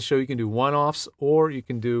donation to the show, you can do one-offs, or you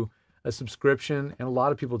can do a subscription, and a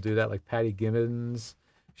lot of people do that, like Patty Gibbons.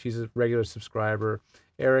 She's a regular subscriber.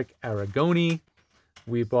 Eric Aragoni.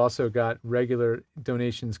 We've also got regular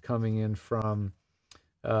donations coming in from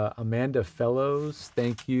Amanda Fellows.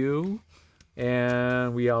 Thank you.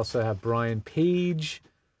 And we also have Brian Page.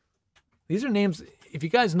 These are names, if you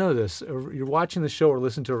guys know this, or you're watching the show or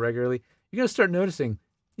listen to it regularly, you're going to start noticing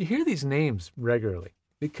you hear these names regularly.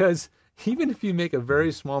 Because even if you make a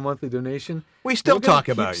very small monthly donation, we still talk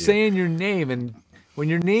about you. Saying your name. And when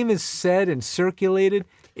your name is said and circulated,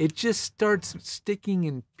 it just starts sticking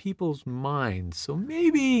in people's minds. So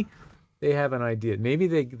maybe they have an idea. Maybe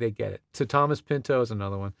they get it. So Thomas Pinto is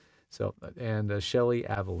another one. So and Shelley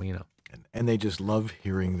Avellino. And they just love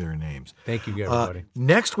hearing their names. Thank you, everybody.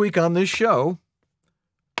 Next week on this show,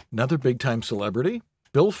 another big-time celebrity.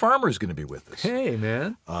 Bill Farmer is going to be with us. Hey,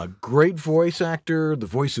 man. Great voice actor, the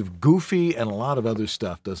voice of Goofy, and a lot of other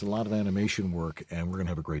stuff. Does a lot of animation work, and we're going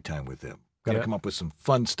to have a great time with him. Got to come up with some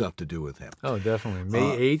fun stuff to do with him. Oh, definitely.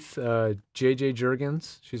 May 8th, JJ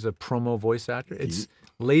Jurgens. She's a promo voice actor. It's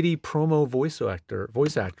Lady Promo Voice Actor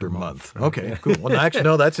Month. Right? Okay, cool. Well, actually,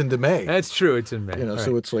 no, that's into May. That's true. It's in May. You know,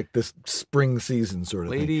 so it's like this spring season sort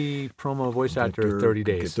of Lady Promo Voice Actor 30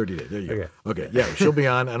 days. Okay, 30 days. There you go. Okay, yeah, she'll be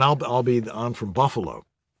on, and I'll be on from Buffalo.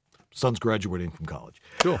 Son's graduating from college.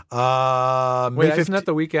 Cool. Wait, isn't that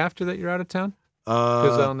the week after that you're out of town?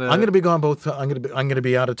 I'm going to be gone both. I'm going to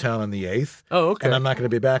be out of town on the 8th. Oh, okay. And I'm not going to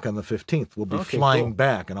be back on the 15th. We'll be flying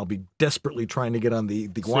back, and I'll be desperately trying to get on the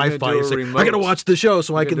Wi-Fi. I got to watch the show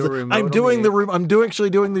so I can. I'm doing actually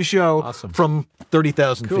doing the show from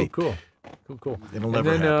 30,000 feet. Cool. It'll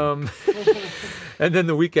never happen. And then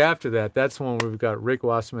the week after that, that's when we've got Rick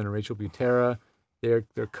Wasserman and Rachel Butera. They're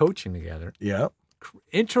coaching together. Yeah.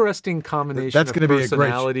 Interesting combination. That's going to be a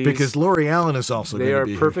great because Lori Allen is also going to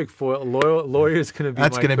be. They are perfect for lawyer's going to be.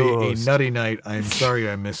 That's going to be a nutty night. I'm sorry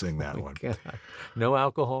I'm missing that one. God. No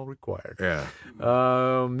alcohol required. Yeah.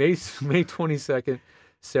 May 22nd,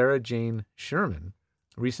 Sarah Jane Sherman,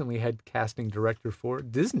 recently head casting director for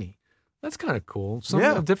Disney. That's kind of cool.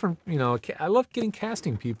 Some different, I love getting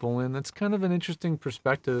casting people in. That's kind of an interesting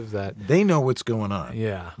perspective that they know what's going on.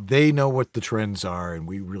 Yeah. They know what the trends are, and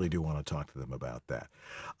we really do want to talk to them about that.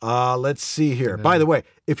 Let's see here. By the way,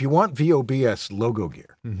 if you want VOBS logo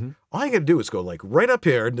gear, all you got to do is go like right up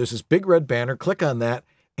here, and there's this big red banner. Click on that.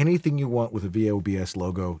 Anything you want with a VOBS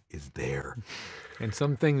logo is there. And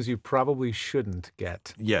some things you probably shouldn't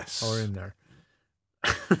get. Yes. Are in there.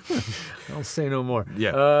 I'll say no more.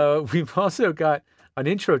 Yeah. We've also got an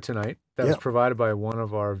intro tonight that was provided by one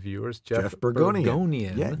of our viewers, Jeff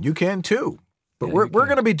Bergonian. Yeah, you can too. But we're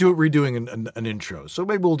going to be redoing an intro, so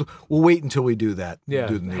maybe we'll wait until we do that. Yeah,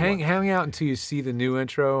 do the new hang out until you see the new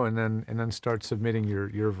intro, and then start submitting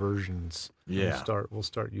your versions. Yeah, we'll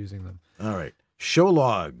start using them. All right, show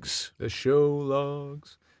logs. The show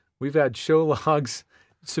logs. We've had show logs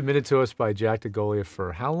submitted to us by Jack DeGolia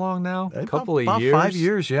for how long now? A couple of years? 5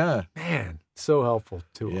 years, yeah. Man, so helpful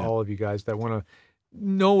to all of you guys that want to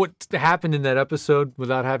know what happened in that episode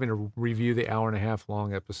without having to review the hour-and-a-half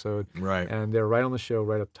long episode. Right. And they're right on the show,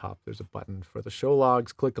 right up top. There's a button for the show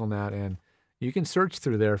logs. Click on that, and you can search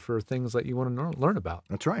through there for things that you want to learn about.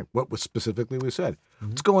 That's right. What was specifically we said.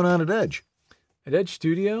 What's going on at Edge? At Edge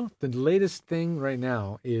Studio, the latest thing right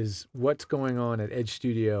now is what's going on at Edge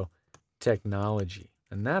Studio technology.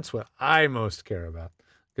 And that's what I most care about,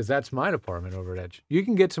 because that's my department over at Edge. You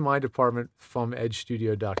can get to my department from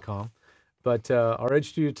edgestudio.com, but our Edge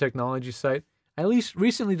Studio technology site, I at least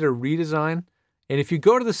recently did a redesign. And if you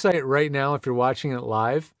go to the site right now, if you're watching it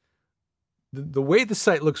live, the way the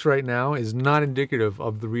site looks right now is not indicative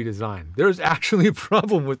of the redesign. There's actually a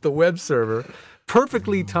problem with the web server,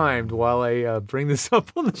 perfectly timed while I bring this up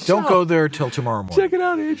on the show. Don't go there till tomorrow morning. Check it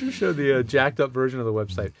out. Andrew showed the jacked up version of the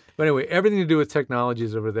website. But anyway, everything to do with technology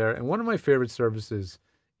is over there. And one of my favorite services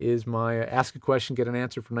is my ask a question, get an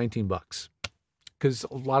answer for $19. Because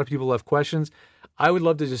a lot of people have questions. I would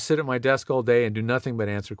love to just sit at my desk all day and do nothing but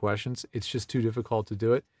answer questions. It's just too difficult to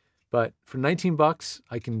do it. But for $19,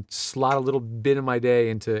 I can slot a little bit of my day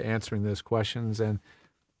into answering those questions. And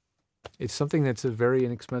it's something that's a very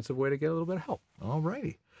inexpensive way to get a little bit of help. All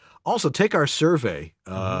righty. Also, take our survey.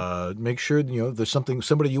 Make sure, there's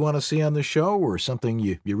somebody you want to see on the show or something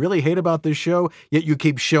you really hate about this show, yet you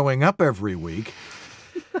keep showing up every week.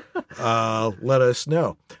 Let us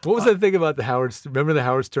know. What was that thing about remember the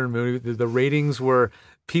Howard Stern movie? The ratings were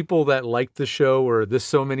people that liked the show were this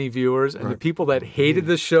so many viewers, and the people that hated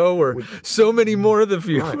the show were so many more of the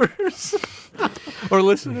viewers. Or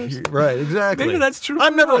listeners. Right, exactly. Maybe that's true.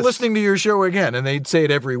 I'm never listening to your show again. And they'd say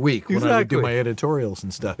it every week when I would do my editorials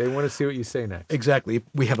and stuff. They want to see what you say next. Exactly.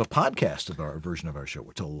 We have a podcast of our version of our show,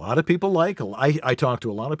 which a lot of people like. I talk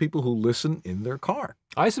to a lot of people who listen in their car.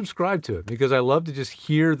 I subscribe to it because I love to just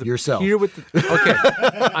hear yourself.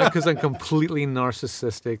 Because I'm completely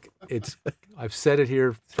narcissistic. I've said it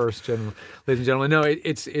here first, ladies and gentlemen. No,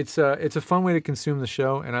 it's a fun way to consume the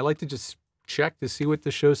show, and I like to just check to see what the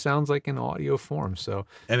show sounds like in audio form. So,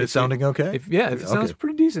 and it's sounding okay? If it sounds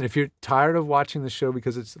pretty decent. If you're tired of watching the show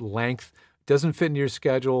because its length doesn't fit into your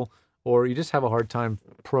schedule, or you just have a hard time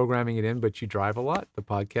programming it in, but you drive a lot, the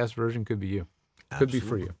podcast version could be you. Could be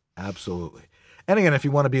for you. Absolutely. And again, if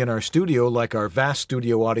you want to be in our studio, like our vast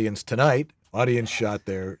studio audience tonight, audience shot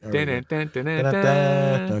there. Okay.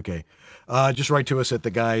 Just write to us at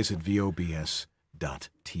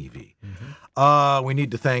theguys@VOBS.TV. We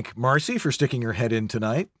need to thank Marcy for sticking her head in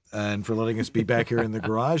tonight and for letting us be back here in the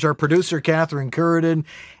garage. Our producer, Catherine Curridon,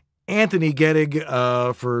 Anthony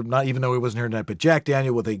Gettig, for not even though he wasn't here tonight, but Jack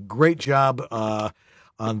Daniel with a great job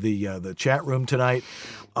on the chat room tonight.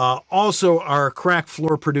 Also, our crack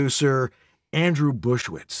floor producer, Andrew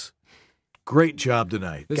Bushwitz. Great job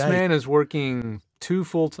tonight. This man is working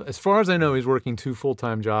as far as I know, he's working 2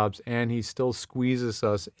 full-time jobs, and he still squeezes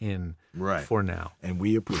us in for now. And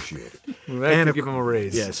we appreciate it. We have to give him a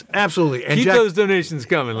raise. Yes, absolutely. And keep those donations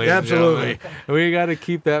coming, ladies and absolutely. gentlemen. We got to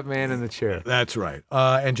keep that man in the chair. That's right.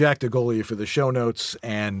 And Jack DeGolia for the show notes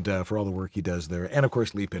and for all the work he does there. And, of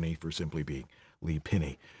course, Lee Pinney for simply being Lee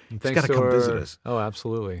Pinney. He's got to come visit us. Oh,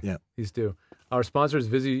 absolutely. Yeah. He's due. Our sponsor is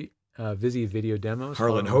Vizzy Video Demos.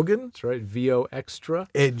 Harlan Hogan. That's right. VO Extra.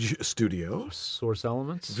 Edge Studio. Source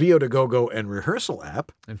Elements. VO to Go and Rehearsal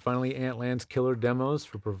app. And finally, Antland's Killer Demos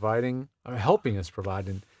for helping us provide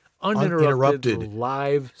an uninterrupted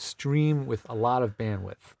live stream with a lot of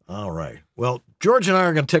bandwidth. All right. Well, George and I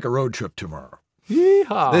are going to take a road trip tomorrow.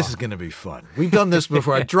 Yeehaw. This is going to be fun. We've done this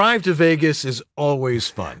before. A drive to Vegas is always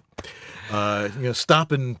fun.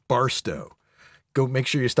 Stop in Barstow. Go make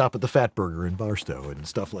sure you stop at the Fat Burger in Barstow and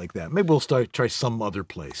stuff like that. Maybe we'll try some other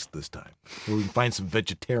place this time where we can find some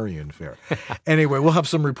vegetarian fare. Anyway, we'll have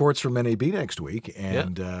some reports from NAB next week,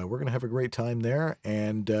 and we're going to have a great time there.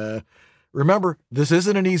 And remember, this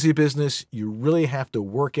isn't an easy business. You really have to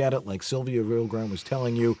work at it, like Sylvia Villagran was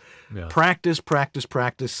telling you. Yeah. Practice, practice,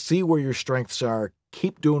 practice. See where your strengths are.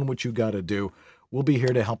 Keep doing what you got to do. We'll be here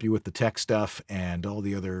to help you with the tech stuff and all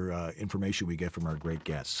the other information we get from our great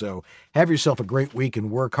guests. So have yourself a great week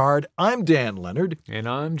and work hard. I'm Dan Leonard. And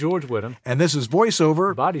I'm George Whittam. And this is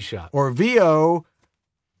VoiceOver Body Shop. Or VOBS.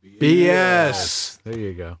 There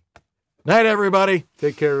you go. Night, everybody.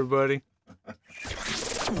 Take care, everybody.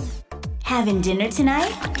 Having dinner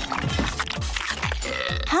tonight?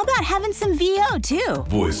 How about having some VO, too?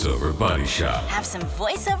 VoiceOver Body Shop. Have some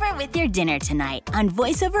voiceover with your dinner tonight on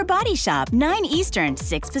VoiceOver Body Shop, 9 Eastern,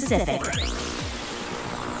 6 Pacific.